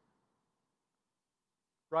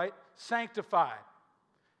 Right? Sanctified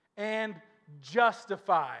and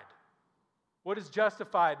justified. What does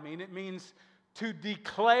justified mean? It means to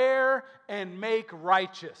declare and make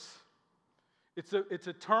righteous. It's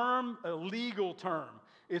a term, a legal term.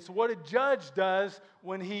 It's what a judge does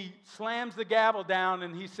when he slams the gavel down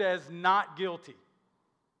and he says, not guilty.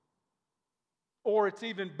 Or it's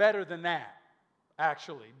even better than that,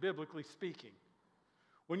 actually, biblically speaking.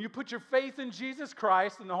 When you put your faith in Jesus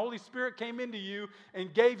Christ and the Holy Spirit came into you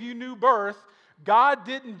and gave you new birth, God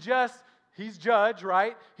didn't just, He's judge,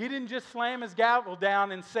 right? He didn't just slam His gavel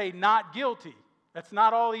down and say, not guilty. That's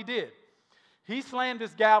not all He did. He slammed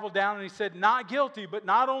his gavel down and he said, not guilty, but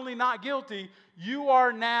not only not guilty, you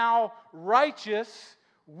are now righteous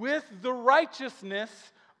with the righteousness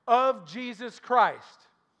of Jesus Christ.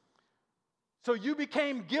 So you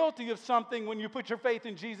became guilty of something when you put your faith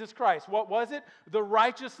in Jesus Christ. What was it? The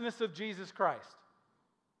righteousness of Jesus Christ.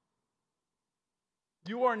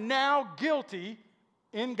 You are now guilty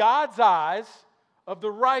in God's eyes of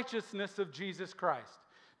the righteousness of Jesus Christ.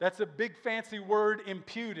 That's a big fancy word,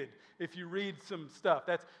 imputed, if you read some stuff.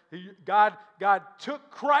 That's God took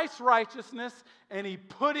Christ's righteousness and He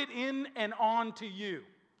put it in and on to you.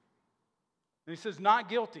 And He says, not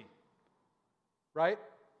guilty. Right?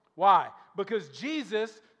 Why? Because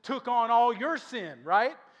Jesus took on all your sin,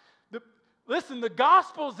 right? Listen, the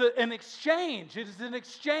gospel's an exchange. It is an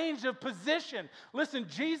exchange of position. Listen,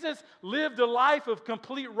 Jesus lived a life of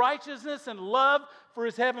complete righteousness and love for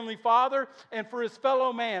His Heavenly Father and for His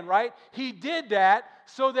fellow man, right? He did that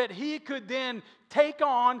so that He could then take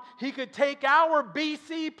our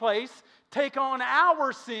BC place, take on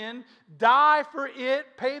our sin, die for it,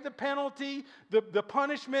 pay the penalty, the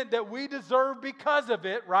punishment that we deserve because of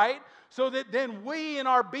it, right? So that then we, in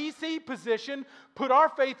our BC position, put our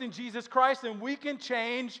faith in Jesus Christ and we can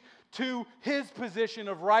change to His position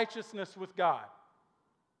of righteousness with God.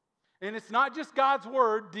 And it's not just God's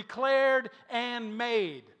word, declared and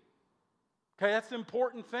made. Okay, that's the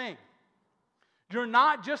important thing. You're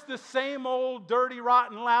not just the same old dirty,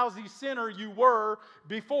 rotten, lousy sinner you were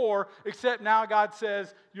before, except now God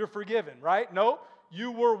says you're forgiven, right? Nope.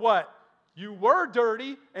 You were what? You were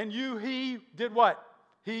dirty, and He did what?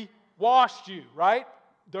 He washed you, right?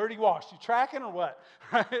 Dirty washed. You tracking or what?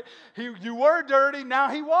 Right? You were dirty, now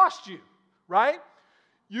He washed you, right?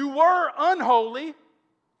 You were unholy,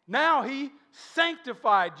 now He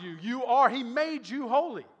sanctified you. He made you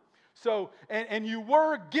holy. So, and you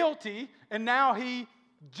were guilty, and now He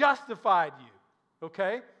justified you.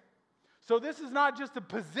 Okay? So this is not just a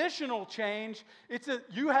positional change.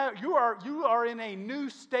 You are in a new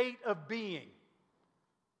state of being.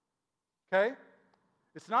 Okay?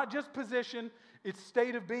 It's not just position, it's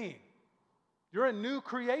state of being. You're a new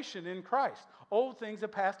creation in Christ. Old things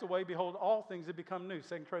have passed away, behold, all things have become new.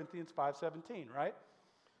 2 Corinthians 5:17, right?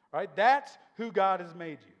 Right? That's who God has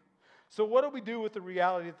made you. So what do we do with the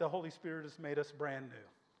reality that the Holy Spirit has made us brand new?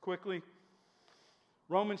 Quickly,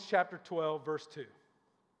 Romans chapter 12, verse 2.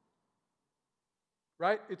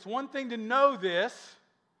 Right? It's one thing to know this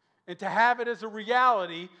and to have it as a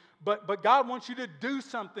reality, but God wants you to do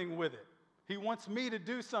something with it. He wants me to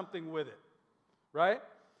do something with it. Right?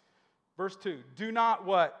 Verse 2. Do not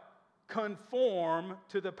what? Conform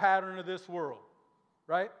to the pattern of this world.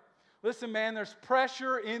 Right? Listen, man, there's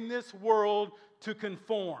pressure in this world to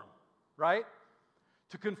conform. Right?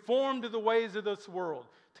 To conform to the ways of this world,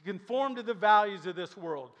 to conform to the values of this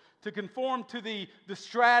world, to conform to the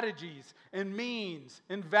strategies and means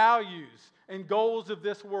and values and goals of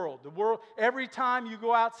this world. The world, every time you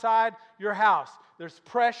go outside your house, there's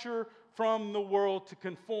pressure from the world to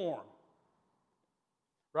conform.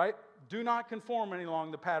 Right? Do not conform any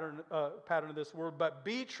longer the pattern of this world, but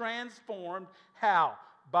be transformed. How?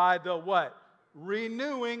 By the what?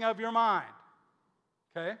 Renewing of your mind.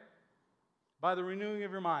 Okay? By the renewing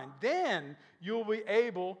of your mind. Then you'll be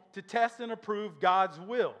able to test and approve God's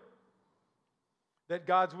will. That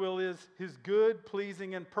God's will is His good,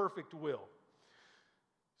 pleasing, and perfect will.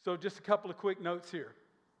 So just a couple of quick notes here.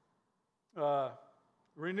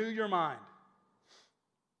 Renew your mind.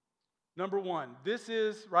 Number one, this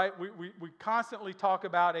is, right, we constantly talk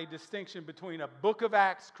about a distinction between a Book of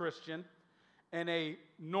Acts Christian and a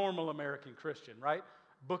normal American Christian, right?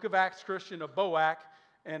 Book of Acts Christian, a BOAC,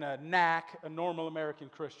 and a NAC, a normal American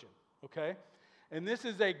Christian, okay? And this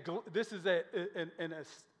is a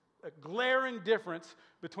glaring difference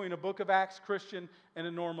between a Book of Acts Christian and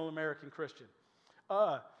a normal American Christian.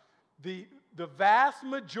 The vast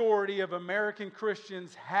majority of American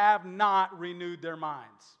Christians have not renewed their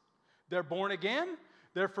minds. They're born again.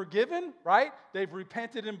 They're forgiven, right? They've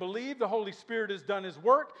repented and believed. The Holy Spirit has done His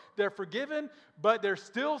work. They're forgiven, but they're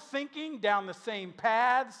still thinking down the same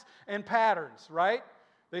paths and patterns, right?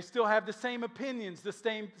 They still have the same opinions, the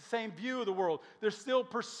same view of the world. They're still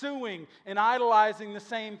pursuing and idolizing the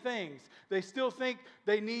same things. They still think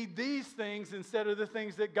they need these things instead of the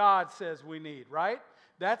things that God says we need, right?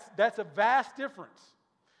 That's a vast difference.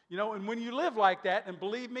 You know, and when you live like that, and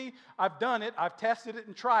believe me, I've done it, I've tested it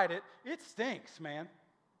and tried it, it stinks, man.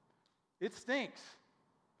 It stinks.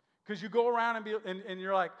 Because you go around and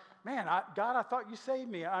you're like, man, God, I thought you saved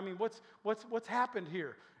me. I mean, what's happened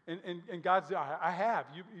here? And God's, I have.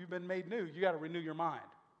 You've been made new. You got to renew your mind.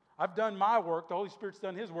 I've done my work. The Holy Spirit's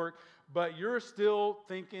done His work. But you're still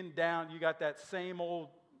thinking down. You got that same old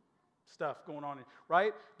stuff going on,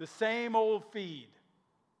 right? The same old feed,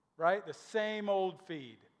 right? The same old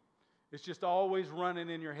feed. It's just always running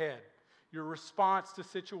in your head. Your response to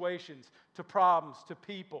situations, to problems, to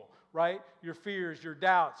people, right? Your fears, your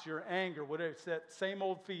doubts, your anger, whatever. It's that same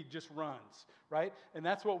old feed just runs, right? And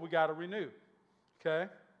that's what we got to renew,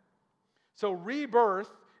 okay? So rebirth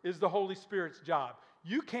is the Holy Spirit's job.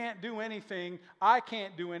 You can't do anything, I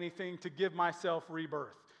can't do anything to give myself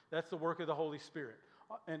rebirth. That's the work of the Holy Spirit.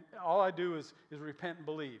 And all I do is repent and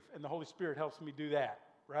believe. And the Holy Spirit helps me do that,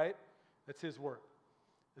 right? That's His work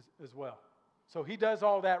as well. So He does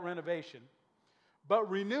all that renovation. But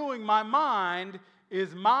renewing my mind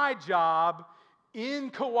is my job in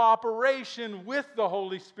cooperation with the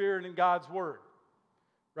Holy Spirit and God's Word,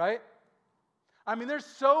 right? I mean, there's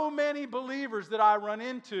so many believers that I run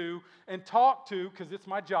into and talk to, because it's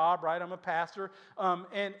my job, right? I'm a pastor,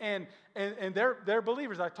 and they're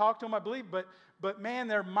believers. I talk to them, I believe, but man,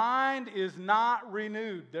 their mind is not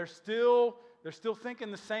renewed. They're still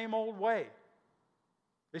thinking the same old way.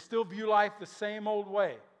 They still view life the same old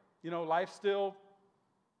way. You know, life still,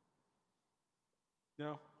 you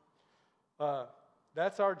know,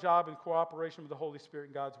 that's our job in cooperation with the Holy Spirit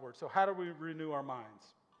and God's Word. So how do we renew our minds?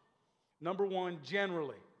 Number one,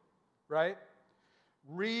 generally, right?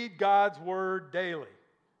 Read God's Word daily.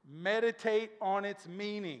 Meditate on its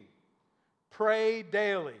meaning. Pray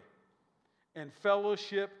daily. And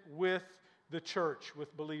fellowship with the church,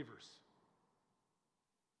 with believers.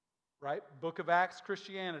 Right? Book of Acts,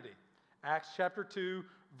 Christianity. Acts chapter 2,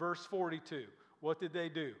 verse 42. What did they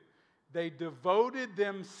do? They devoted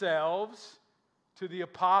themselves to the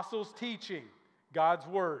apostles' teaching, God's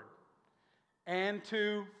Word, and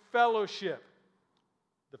to fellowship,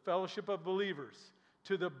 the fellowship of believers,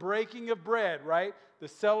 to the breaking of bread, right? The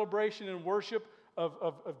celebration and worship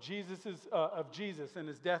of Jesus and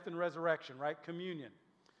His death and resurrection, right? Communion.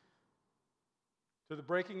 To the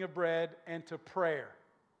breaking of bread and to prayer.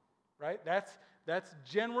 Right? That's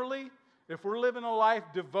generally, if we're living a life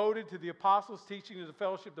devoted to the apostles' teaching, to the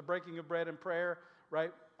fellowship, the breaking of bread and prayer,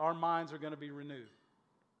 right? Our minds are going to be renewed.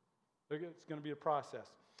 It's going to be a process.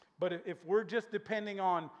 But if we're just depending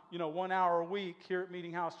on, 1 hour a week here at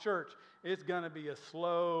Meeting House Church, it's going to be a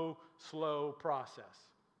slow process.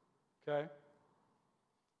 Okay?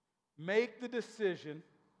 Make the decision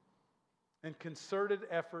and concerted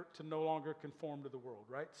effort to no longer conform to the world,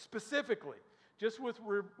 right? Specifically, just with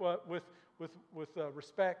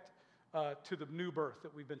respect to the new birth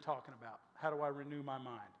that we've been talking about. How do I renew my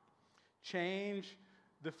mind? Change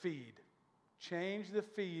the feed. Change the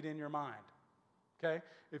feed in your mind. Okay?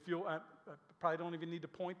 If you'll, I probably don't even need to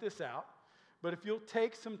point this out, but if you'll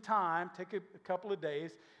take some time, take a couple of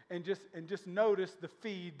days, and just notice the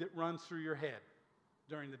feed that runs through your head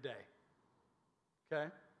during the day.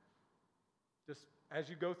 Okay? Just as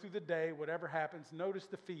you go through the day, whatever happens, notice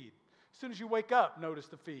the feed. As soon as you wake up, notice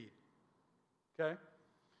the feed. Okay?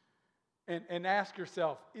 And ask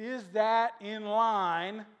yourself, is that in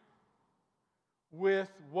line with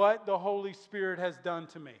what the Holy Spirit has done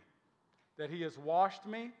to me? That He has washed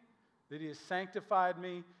me, that He has sanctified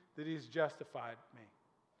me, that He has justified me.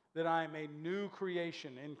 That I am a new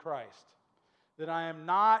creation in Christ. That I am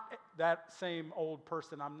not that same old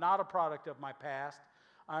person. I'm not a product of my past.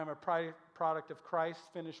 I am a product of Christ's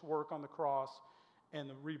finished work on the cross and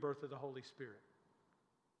the rebirth of the Holy Spirit.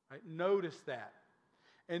 Right? Notice that.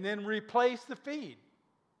 And then replace the feed.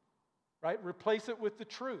 Right? Replace it with the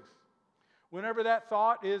truth. Whenever that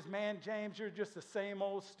thought is, man, James, you're just the same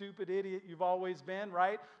old stupid idiot you've always been,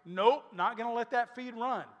 right? Nope, not going to let that feed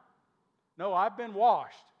run. No, I've been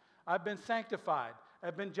washed. I've been sanctified.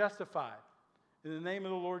 I've been justified. In the name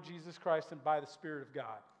of the Lord Jesus Christ and by the Spirit of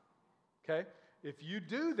God. Okay? If you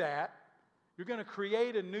do that, you're going to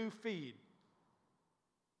create a new feed.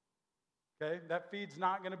 Okay? That feed's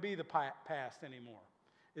not going to be the past anymore.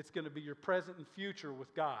 It's going to be your present and future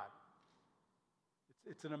with God.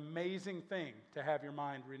 It's an amazing thing to have your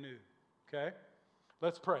mind renewed. Okay?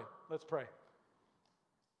 Let's pray. Let's pray.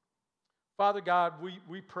 Father God,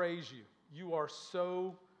 we praise you. You are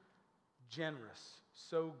so generous,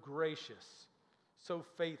 so gracious, so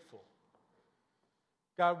faithful.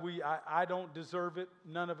 God, I don't deserve it.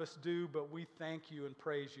 None of us do, but we thank you and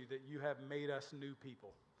praise you that you have made us new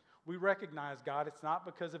people. We recognize, God, it's not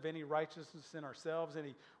because of any righteousness in ourselves.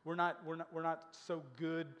 We're not so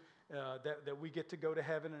good that we get to go to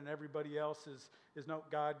heaven and everybody else is no.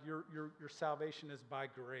 God, your salvation is by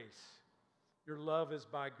grace. Your love is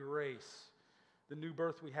by grace. The new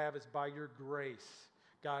birth we have is by your grace,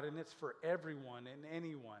 God, and it's for everyone and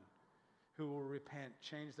anyone who will repent,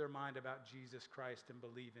 change their mind about Jesus Christ and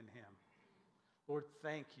believe in him. Lord,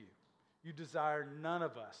 thank you. You desire none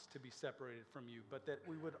of us to be separated from you, but that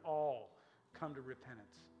we would all come to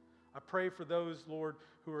repentance. I pray for those, Lord,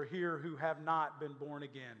 who are here who have not been born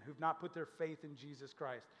again, who've not put their faith in Jesus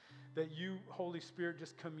Christ, that you, Holy Spirit,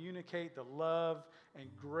 just communicate the love and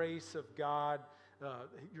grace of God,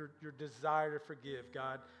 your desire to forgive,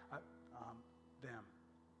 God, them.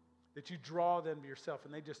 That you draw them to yourself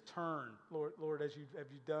and they just turn, Lord, as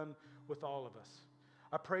you've done with all of us.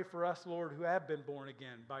 I pray for us, Lord, who have been born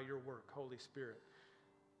again by your work, Holy Spirit.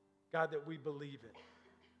 God, that we believe it,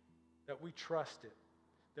 that we trust it,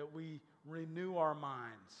 that we renew our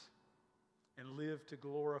minds and live to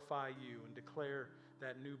glorify you and declare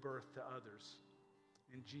that new birth to others.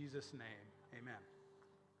 In Jesus' name, amen.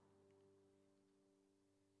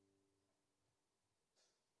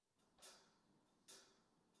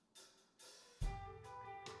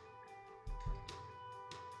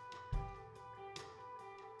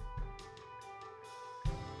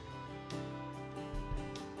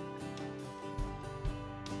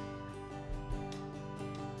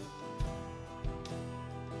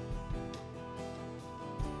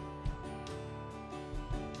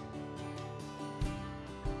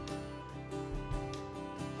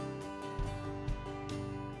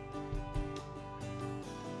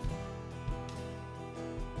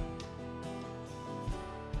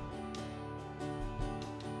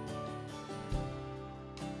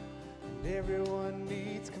 Everyone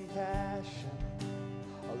needs compassion,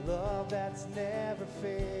 a love that's never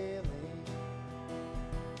failing.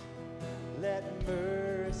 Let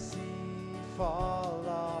mercy fall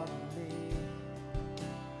on me.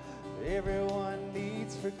 Everyone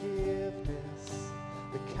needs forgiveness,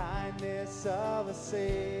 the kindness of a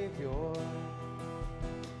Savior,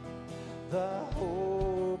 the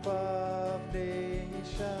hope of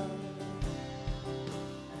nations.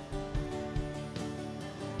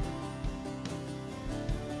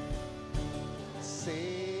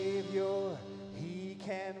 Savior, he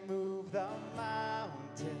can move the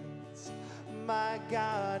mountains. My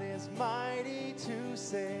God is mighty to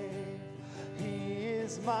save. He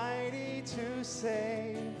is mighty to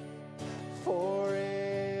save.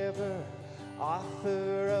 Forever,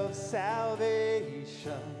 author of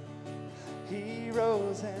salvation. He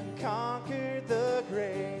rose and conquered the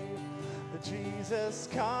grave. Jesus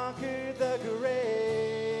conquered the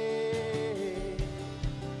grave.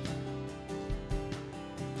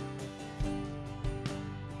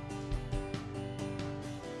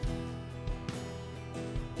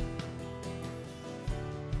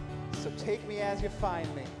 So take me as you find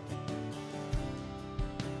me.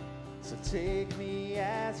 So take me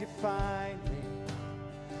as you find me.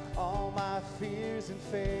 All my fears and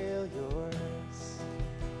failures.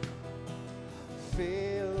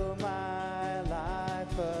 Fill my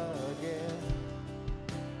life again.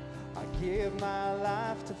 I give my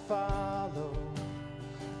life to follow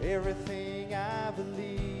everything I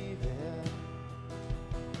believe in.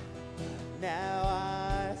 Now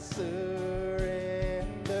I surrender.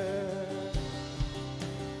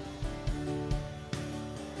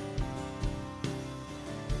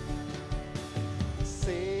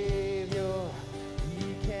 Savior,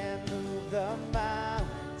 he can move the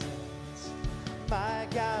mountains. My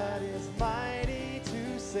God is mighty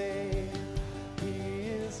to save. He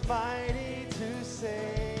is mighty to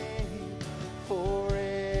save.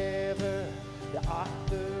 Forever, the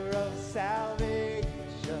author of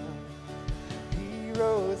salvation.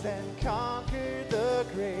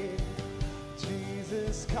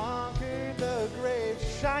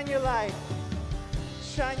 light.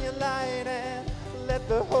 Shine your light and let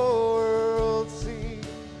the whole world see.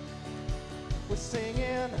 We're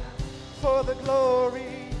singing for the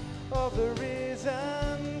glory of the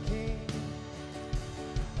risen King.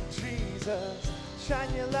 Jesus,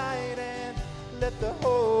 shine your light and let the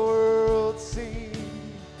whole world see.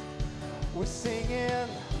 We're singing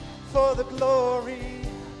for the glory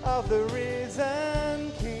of the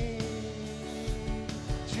risen King.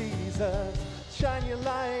 Jesus, shine your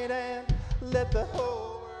light and let the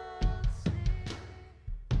whole world see.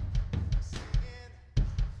 Singing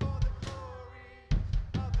for the glory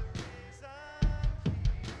of the risen King.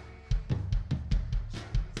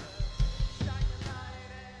 Jesus, shine your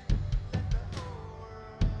light and let the whole world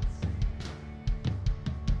see.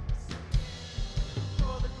 Singing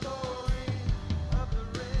for the glory of the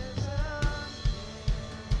risen King.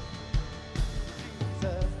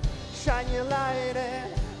 Jesus, shine your light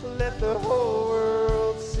and let the whole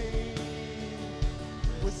world see.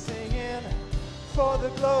 We're singing for the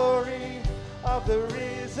glory of the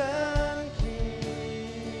risen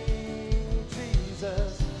King.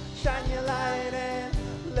 Jesus, shine your light and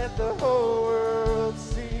let the whole world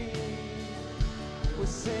see. We're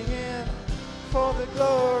singing for the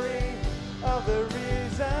glory of the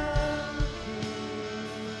risen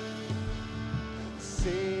King.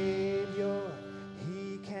 Savior,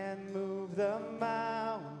 he can move the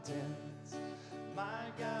mountains. My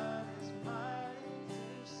God is mighty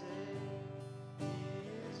to save. He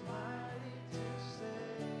is mighty to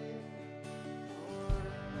save.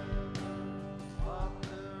 Forever,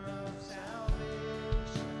 author of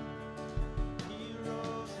salvation. He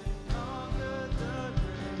rose and conquered the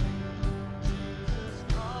grave. Jesus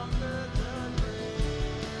conquered the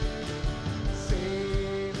grave.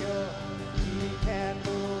 Savior, he can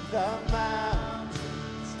move the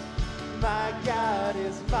mountains. My God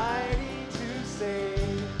is mighty to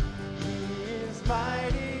save. He is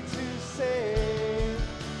mighty to save.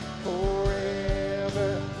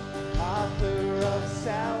 Forever, author of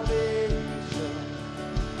salvation.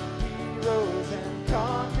 He rose and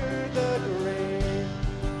conquered the grave.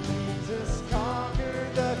 Jesus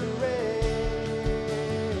conquered the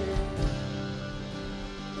grave.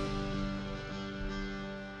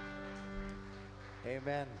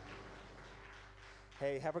 Amen.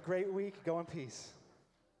 Hey, have a great week. Go in peace.